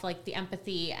have, like, the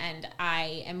empathy and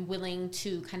I am willing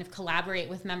to kind of collaborate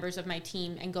with members of my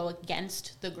team and go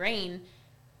against the grain,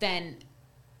 then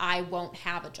I won't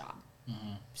have a job.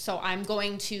 So I'm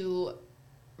going to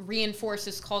reinforce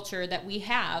this culture that we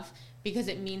have, because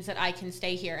it means that I can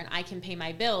stay here and I can pay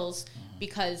my bills,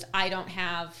 because I don't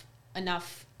have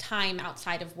enough time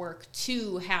outside of work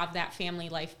to have that family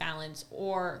life balance.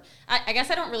 Or I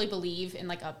guess I don't really believe in,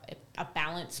 like, a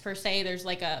balance per se. There's,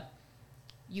 like,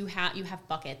 you have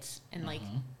buckets, and like,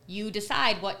 you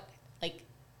decide what, like,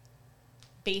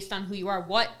 based on who you are,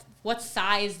 what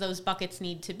size those buckets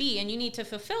need to be, and you need to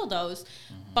fulfill those.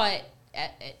 But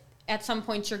at some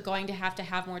point you're going to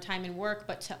have more time in work,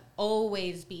 but to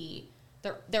always be,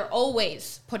 they're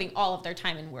always putting all of their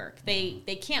time in work.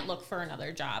 They can't look for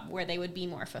another job where they would be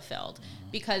more fulfilled,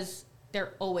 because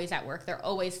they're always at work. They're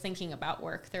always thinking about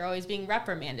work. They're always being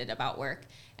reprimanded about work.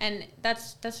 And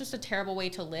that's just a terrible way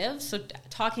to live. So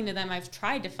talking to them, I've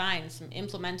tried to find some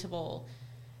implementable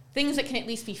things that can at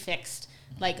least be fixed.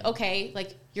 Like, okay,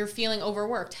 like, you're feeling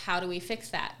overworked. How do we fix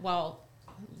that? Well,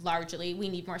 largely we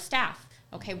need more staff.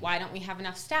 Okay, why don't we have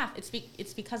enough staff?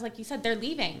 It's because, like you said, they're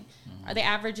leaving. The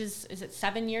average is it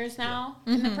 7 years now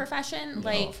in the profession?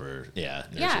 Like,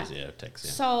 nurses, techs,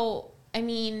 So, I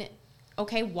mean,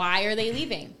 okay, why are they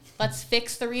leaving? Let's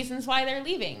fix the reasons why they're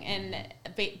leaving, and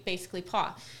basically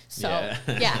paw. So,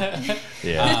 yeah.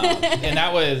 And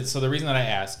that was, so the reason that I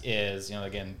ask is,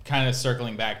 again, kind of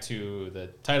circling back to the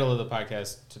title of the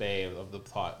podcast today of the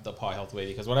Paw Health Way,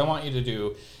 because what I want you to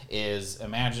do is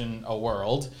imagine a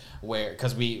world where,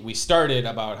 because we started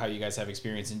about how you guys have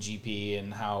experience in GP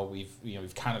and how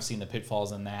we've kind of seen the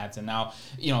pitfalls in that, and now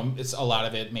it's a lot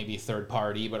of it maybe third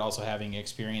party, but also having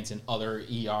experience in other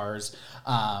ERs.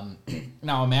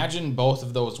 Now imagine both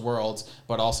of those worlds,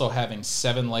 but also having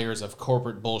 7 layers of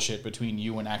corporate bullshit between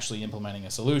you and actually implementing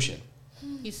a solution.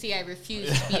 You see, I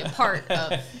refuse to be a part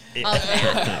of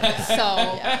that. So,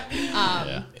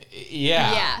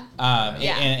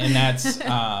 and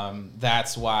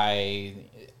that's why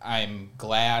I'm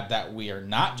glad that we are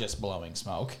not just blowing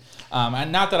smoke.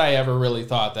 And not that I ever really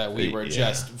thought that we were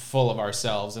just full of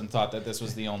ourselves and thought that this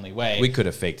was the only way. We could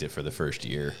have faked it for the first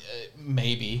year.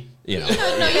 Maybe. No, you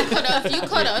could have. You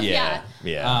could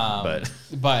have,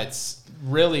 But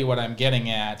really what I'm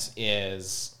getting at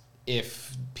is,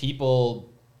 if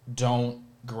people don't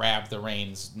grab the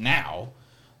reins now,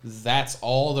 that's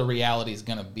all the reality is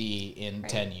going to be in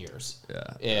 10 years.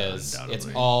 It's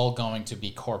all going to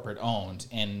be corporate owned,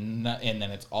 and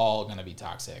then it's all going to be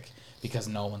toxic, because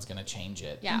no one's going to change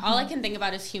it. Yeah, all I can think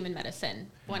about is human medicine.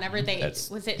 Whenever they, the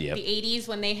 80s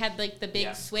when they had, like, the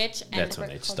big switch? And that's when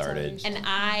they started. And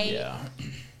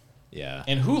Yeah.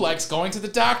 And who likes going to the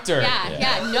doctor?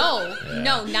 No,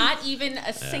 not even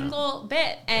a single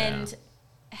bit. And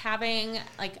having,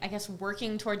 like, I guess,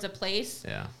 working towards a place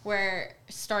where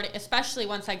especially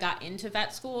once I got into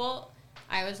vet school,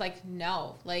 I was like,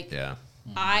 no, like, Yeah.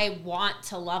 I want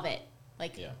to love it.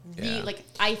 Like, Yeah. like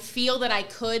I feel that I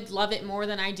could love it more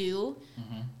than I do,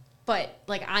 but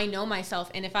like I know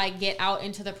myself, and if I get out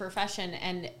into the profession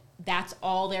and that's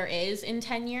all there is in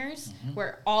 10 years,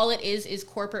 where all it is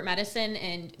corporate medicine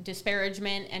and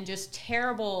disparagement and just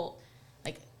terrible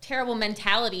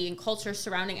mentality and culture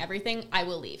surrounding everything, I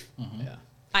will leave. Yeah.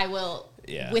 I will,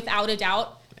 Yeah. without a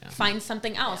doubt, Yeah. find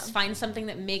something else, find something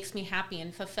that makes me happy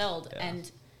and fulfilled. Yeah.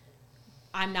 And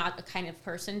I'm not the kind of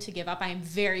person to give up. I am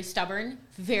very stubborn,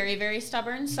 very, very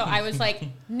stubborn. So I was like,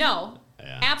 no,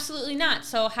 Yeah. absolutely not.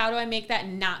 So how do I make that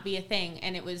not be a thing?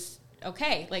 And it was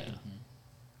okay. Like,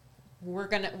 we're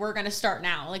gonna start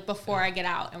now, like before I get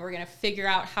out, and we're gonna figure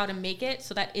out how to make it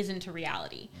so that isn't a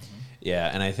reality.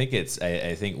 Yeah, and I think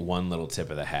I think one little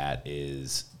tip of the hat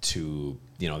is to,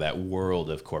 you know, that world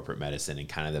of corporate medicine and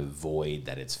kind of the void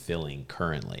that it's filling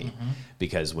currently.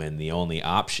 Because when the only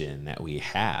option that we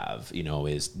have, you know,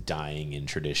 is dying in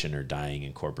tradition or dying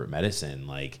in corporate medicine,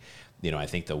 like, you know, I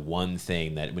think the one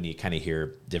thing that when you kind of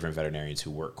hear different veterinarians who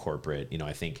work corporate, you know,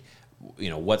 I think, you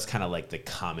know, what's kind of like the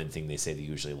common thing they say they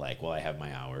usually like, well, I have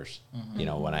my hours. You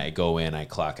know, when I go in, I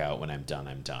clock out. When I'm done,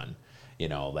 I'm done. You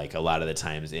know, like a lot of the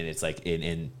times, and it's like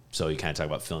so you kind of talk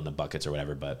about filling the buckets or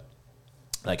whatever, but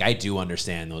like I do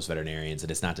understand those veterinarians,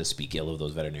 and it's not to speak ill of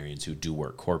those veterinarians who do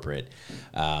work corporate,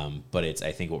 but it's,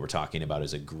 I think what we're talking about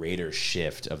is a greater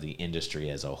shift of the industry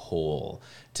as a whole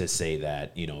to say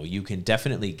that, you know, you can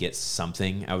definitely get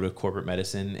something out of corporate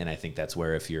medicine, and I think that's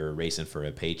where if you're racing for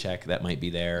a paycheck, that might be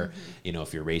there. You know,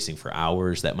 if you're racing for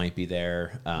hours, that might be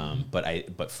there.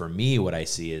 But for me, what I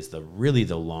see is the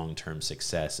long-term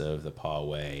success of the Paw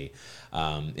Way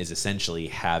is essentially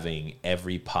having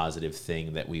every positive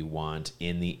thing that we want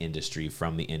in the industry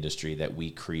from the industry that we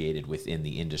created within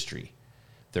the industry.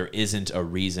 There isn't a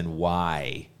reason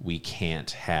why we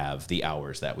can't have the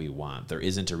hours that we want. There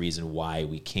isn't a reason why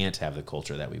we can't have the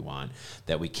culture that we want,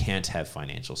 that we can't have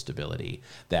financial stability,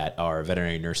 that our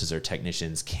veterinary nurses or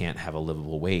technicians can't have a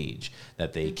livable wage,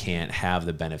 that they can't have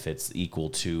the benefits equal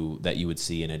to that you would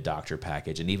see in a doctor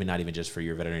package, and even not even just for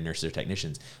your veterinary nurses or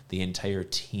technicians, the entire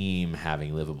team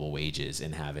having livable wages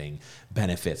and having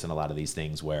benefits and a lot of these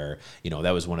things where, you know,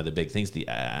 that was one of the big things. The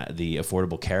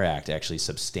Affordable Care Act actually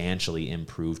substantially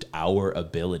improved our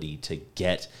ability to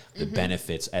get the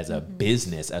benefits as a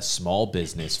business, a small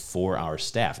business for our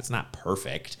staff. It's not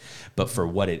perfect, but for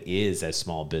what it is as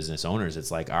small business owners,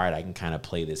 it's like, all right, I can kind of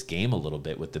play this game a little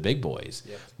bit with the big boys,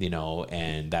 you know,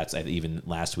 and that's, even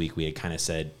last week we had kind of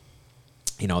said,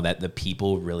 you know, that the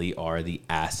people really are the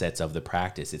assets of the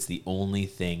practice. It's the only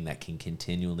thing that can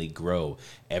continually grow.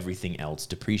 Everything else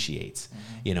depreciates,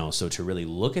 you know, so to really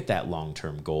look at that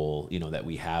long-term goal, you know, that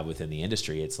we have within the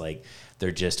industry, it's like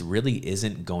there just really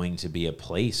isn't going to be a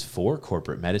place for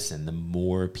corporate medicine the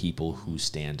more people who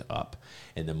stand up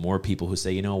and the more people who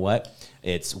say, you know what,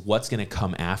 it's what's going to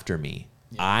come after me.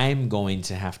 I'm going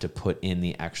to have to put in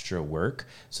the extra work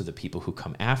so the people who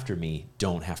come after me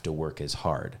don't have to work as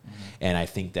hard. And I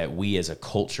think that we as a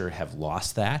culture have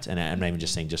lost that. And I'm not even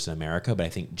just saying just in America, but I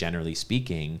think generally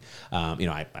speaking, you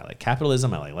know, I like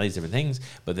capitalism, I like all these different things,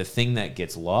 but the thing that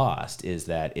gets lost is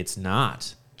that it's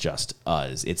not just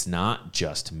us. It's not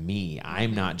just me.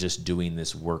 I'm not just doing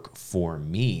this work for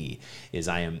me. Is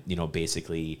I am, you know,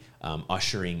 basically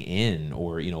ushering in,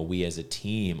 or, you know, we as a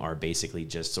team are basically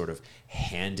just sort of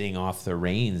handing off the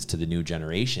reins to the new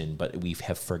generation, but we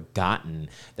have forgotten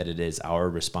that it is our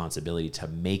responsibility to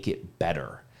make it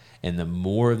better. And the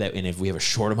more that, and if we have a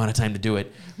short amount of time to do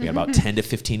it, we have about 10 to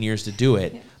 15 years to do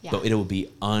it, but it will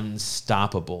be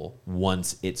unstoppable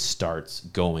once it starts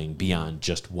going beyond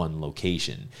just one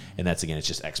location. And that's, again, it's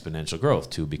just exponential growth.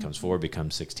 2 becomes 4,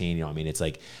 becomes 16, you know, I mean, it's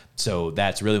like, so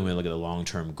that's really when we look at the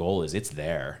long-term goal is it's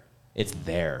there. It's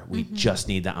there. We just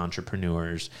need the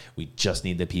entrepreneurs. We just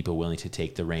need the people willing to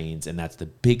take the reins. And that's the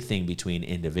big thing between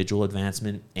individual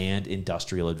advancement and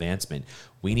industrial advancement.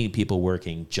 We need people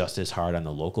working just as hard on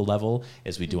the local level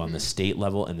as we do on the state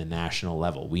level and the national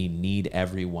level. We need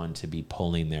everyone to be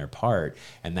pulling their part.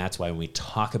 And that's why when we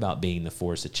talk about being the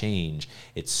force of change,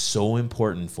 it's so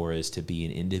important for us to be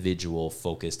an individual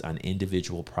focused on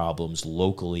individual problems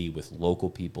locally with local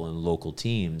people and local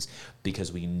teams,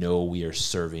 because we know we are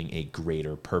serving a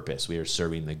greater purpose. We are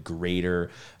serving the greater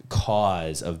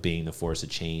cause of being the force of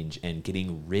change and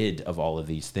getting rid of all of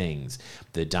these things.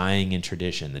 The dying in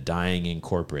tradition, the dying in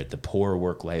corporate, the poor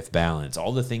work-life balance,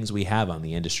 all the things we have on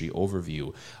the industry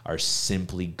overview are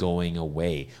simply going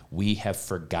away. We have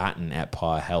forgotten at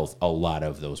Paw Health a lot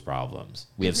of those problems.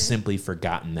 We have simply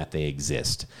forgotten that they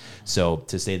exist. So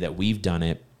to say that we've done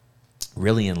it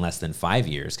really in less than 5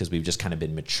 years, because we've just kind of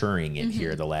been maturing it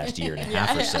here the last year and a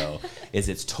half or so, is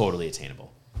it's totally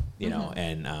attainable. You know,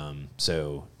 and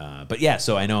but yeah,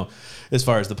 so I know as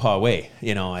far as the Paw Way,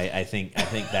 you know, I think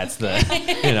that's the,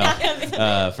 you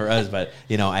know, for us, but,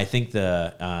 you know, I think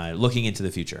the looking into the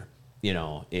future, you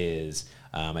know, is,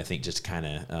 I think just kind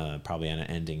of probably on an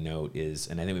ending note is,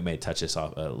 and I think we may touch this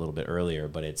off a little bit earlier,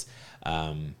 but it's,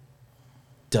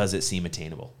 does it seem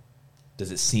attainable?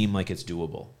 Does it seem like it's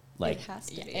doable? Like It has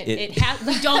to be. It has.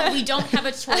 We don't have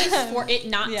a choice for it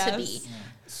not to be.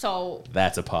 So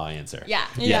that's a paw answer. yeah.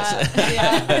 Yes.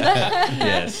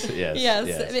 Yes. Yes,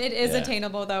 it is Yeah.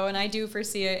 attainable though, and I do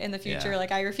foresee it in the future. Yeah.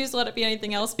 Like I refuse to let it be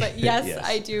anything else, but yes, Yes.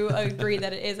 I do agree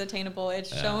that it is attainable.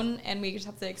 It's shown, and we just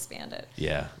have to expand it.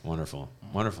 Yeah. Wonderful.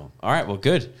 Wonderful. All right. Well,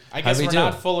 good. I How'd guess we we're do?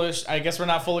 not full of. I guess we're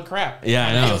not full of crap. Yeah,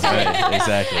 I know. Right.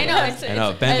 Exactly. I know, it's- I know.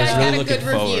 it's- Ben you was guys really got a looking good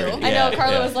review. forward. I know Yeah,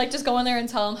 Carla yeah. was like, just go in there and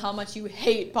tell him how much you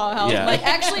hate Paw Health. Yeah. Like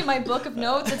actually, my book of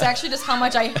notes, it's actually just how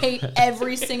much I hate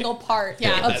every single part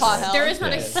Yeah. of Paw Health. There is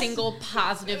not a Yes. single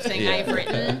positive thing Yeah. I've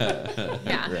written.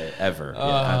 Yeah. Right. Ever. Not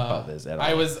about this at all.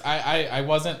 I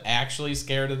wasn't actually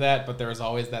scared of that, but there was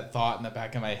always that thought in the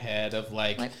back of my head of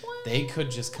like Like, what? they could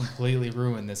just completely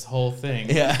ruin this whole thing.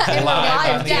 Yeah. Live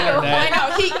on the Yeah, I internet.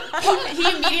 know.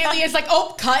 He immediately is like,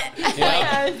 oh, cut.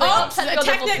 Yeah. Oh, Technical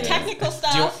difficulties. technical Do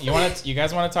stuff. you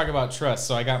guys want to talk about trust?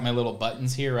 So I got my little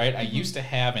buttons here, right? I used to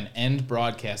have an end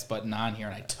broadcast button on here,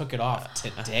 and I took it off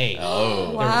today.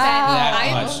 Oh. Wow.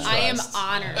 I much am trust.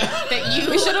 honored that you.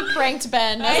 We should have pranked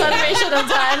Ben. That's what we should have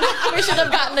done. We should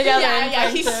have gotten together. and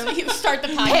Yeah. pranked him. He start the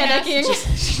podcast. Panicking.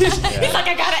 He's like,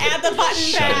 I gotta add the button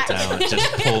Shut back. it down.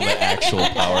 Just pull the actual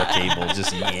power cable.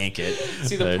 Just yank it.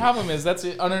 See, the problem is that's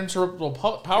an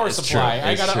uninterruptible power It's supply. true.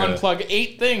 I It's got to true. unplug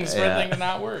 8 things for Yeah. a thing to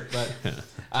not work. But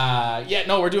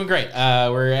no, we're doing great.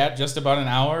 We're at just about an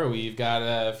hour. We've got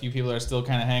a few people that are still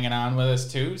kind of hanging on with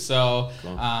us too. So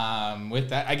Cool. with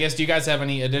that, I guess, do you guys have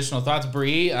any additional thoughts,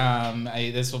 Bree?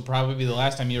 This will probably be the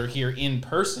last time you're here in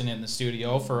person in the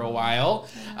studio for a while.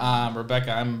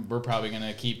 Rebecca, we're probably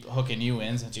gonna keep hooking you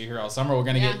in since you're here all summer. We're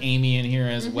gonna Yeah. get Amy in here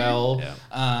as well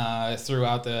Yeah.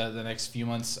 throughout the next few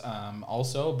months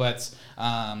also. But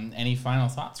any final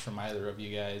thoughts from either of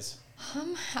you guys?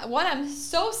 One, I'm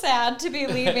so sad to be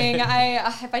leaving.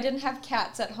 If I didn't have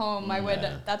cats at home, I would.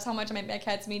 Yeah. That's how much my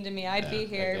cats mean to me. I'd be I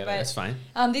here. get it. But That's fine.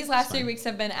 these last 3 weeks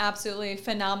have been absolutely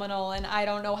phenomenal, and I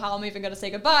don't know how I'm even going to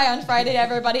say goodbye on Friday to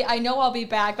everybody. I know I'll be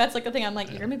back. That's like the thing. I'm like,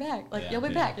 you're going to be back. Like, Yeah. you'll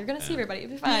be back. You're going to see everybody. You'll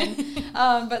be fine.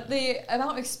 But the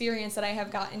amount of experience that I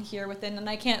have gotten here within, and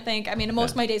I can't thank, I mean,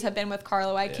 most of my days have been with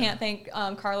Carlo. I can't thank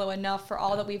Carlo enough for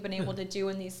all that we've been able to do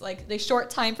in these, like, the short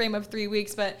time frame of 3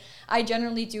 weeks. But I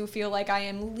generally do feel like I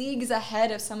am leagues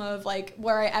ahead of some of, like,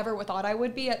 where I ever thought I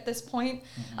would be at this point.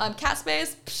 Cat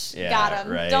space, Yeah, got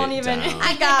him. right, Don't even, down.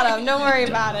 I got him. Don't worry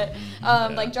about it.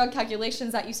 Like drug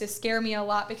calculations, that used to scare me a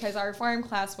lot because our farm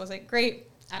class wasn't great.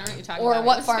 I don't know what you're talking Or about.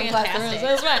 what It's farm class there is. fantastic.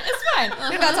 It's fine. It's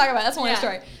fine. We're not talking about it. That's one Yeah.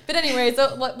 story. But anyways, a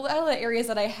lot of the areas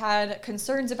that I had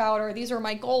concerns about, or these were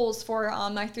my goals for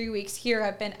my 3 weeks here,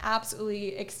 have been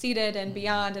absolutely exceeded and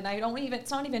beyond. And I don't even.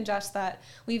 It's not even just that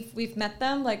we've met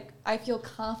them. Like, I feel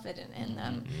confident in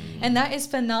them, and that is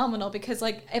phenomenal because,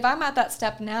 like, if I'm at that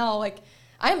step now, like,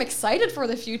 I'm excited for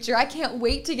the future. I can't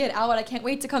wait to get out. I can't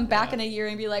wait to come back in a year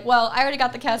and be like, well, I already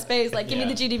got the CAS Bays. Like, give me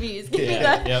the GDVs. Give me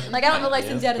Yeah. the, Yep. like, I don't have the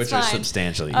license yet. It's Which are fine.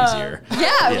 substantially easier.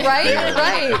 Yeah, Yeah, right, they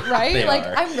are. right. They Like,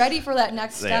 are. I'm ready for that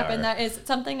next They step, are. and that is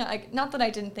something like, not that I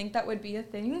didn't think that would be a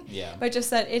thing, Yeah. but just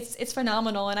that it's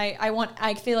phenomenal, and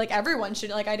I feel like everyone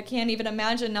should, like, I can't even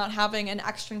imagine not having an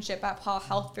externship at Paw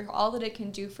Health for all that it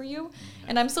can do for you,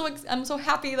 and I'm so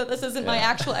happy that this isn't my Yeah.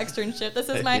 actual externship. This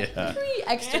is my Yeah.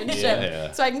 pre-externship,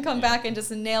 Yeah. so I can come back and just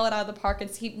nail it out of the park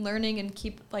and keep learning and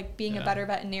keep, like, being Yeah. a better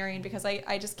veterinarian, because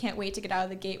I just can't wait to get out of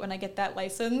the gate when I get that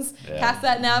license, Yeah. pass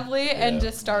that NAVLE, and Yeah.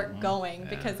 just start going, Yeah.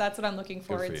 because that's what I'm looking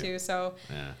forward for you. to. So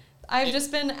Yeah. I've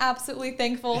just been absolutely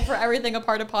thankful for everything a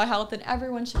part of Paw Health, and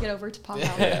everyone should get over to Paw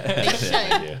Health. They should.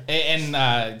 Yeah.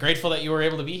 And grateful that you were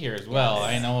able to be here as well.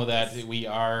 I know that we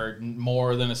are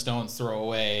more than a stone's throw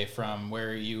away from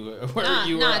where you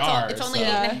are. It's only so-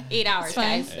 Yeah. 8 hours, It's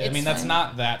fine. guys. I mean, that's fine.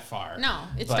 not that far. No,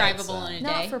 it's But, drivable in a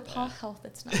Not day. for Paw Health,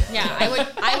 it's not. Yeah,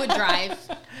 I would drive,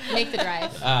 make the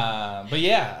drive. But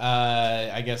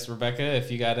yeah, I guess Rebecca, if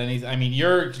you got any, I mean,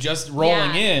 you're just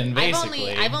rolling Yeah. in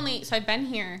basically. I've been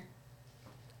here.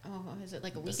 Oh, is it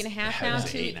like a week and a half How now? is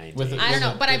it 8, 9, With 10? it- I don't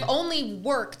know, but with- I've only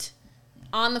worked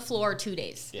on the floor 2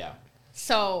 days. Yeah.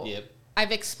 So Yep.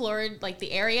 I've explored, like,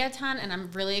 the area a ton, and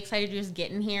I'm really excited to just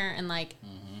get in here and, like,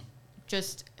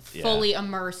 just fully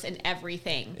immerse in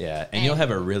everything. Yeah, and you'll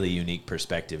have a really unique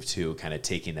perspective too, kind of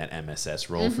taking that MSS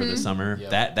role for the summer.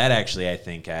 Yep. That actually, I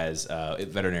think, as a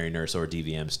veterinary nurse or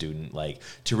DVM student, like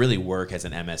to really work as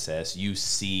an MSS, you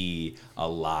see a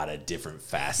lot of different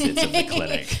facets of the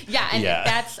clinic. Yeah, and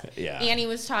that's Yeah. Annie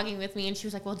was talking with me, and she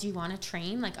was like, "Well, do you want to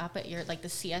train like up at your like the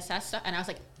CSS stuff?" And I was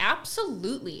like,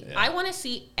 "Absolutely! Yeah. I want to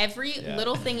see every Yeah.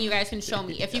 little thing you guys can show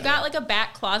me. If you got like a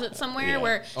back closet somewhere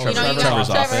where Oh, you know you Trevor's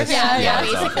got office. yeah,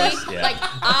 His basically, office, yeah. like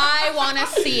I want to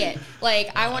see it. Like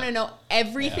I want to know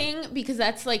everything because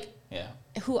that's like." Yeah.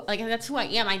 That's who I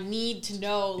am. I need to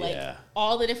know like Yeah.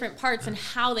 all the different parts and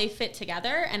how they fit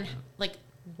together and like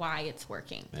why it's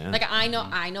working. Yeah. Like I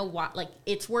know what like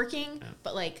it's working,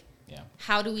 but like Yeah.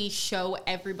 how do we show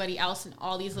everybody else in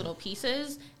all these little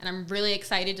pieces? And I'm really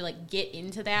excited to like get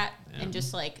into that and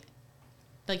just like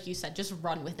you said, just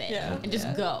run with it and just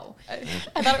go.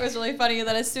 I thought it was really funny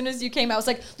that as soon as you came, I was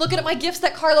like, "Look at my gifts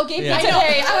that Carlo gave me Yeah.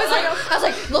 today." I was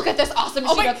like, "Look at this awesome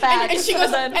sheet of fax." and she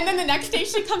goes, and then the next day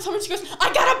she comes home and she goes,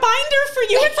 "I got a binder for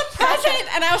you. It's a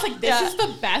present." And I was like, "This Yeah. is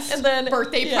the best And then-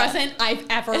 birthday yeah. present I've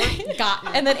ever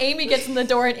gotten." And then Amy gets in the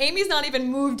door, and Amy's not even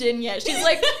moved in yet. She's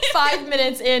like 5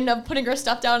 minutes in of putting her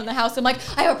stuff down in the house. I'm like,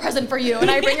 "I have a present for you,"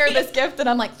 and I bring her this gift, and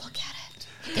I'm like, "Look at it."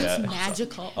 it's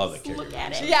magical. Oh, the kicker. Look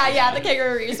at it. Yeah, the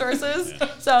Kangaroo resources. So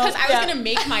Because I was gonna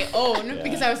make my own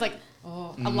because I was like,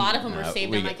 oh, a lot of them were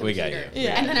saved on my we got computer. you.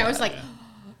 Yeah. And then I was like,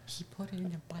 he put it in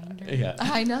a binder. Yeah.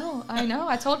 I know.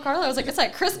 I told Carlo, I was like, it's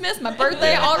like Christmas, my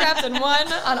birthday, all wrapped in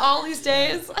one on all these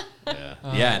days.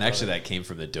 Yeah, and actually that came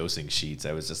from the dosing sheets.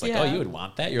 I was just like, Yeah. "Oh, you would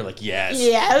want that?" You're like, "Yes."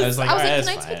 Yes. I was like, "Can "Alright, I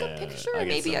that's take a fine. picture I'll and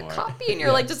get maybe some a more." copy?" And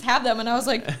you're like, "Just have them." And I was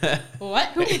like, What?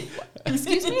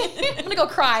 "Excuse me? I'm gonna go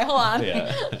cry. Hold on."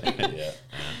 Yeah. Yeah.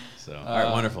 So, all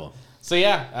right, wonderful. So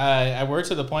yeah, we're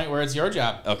to the point where it's your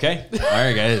job. Okay. All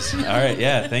right, guys. All right.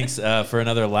 Yeah. Thanks for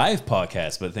another live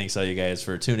podcast. But thanks all you guys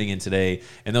for tuning in today,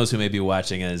 and those who may be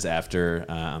watching us after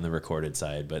on the recorded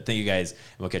side. But thank you guys, and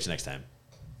we'll catch you next time.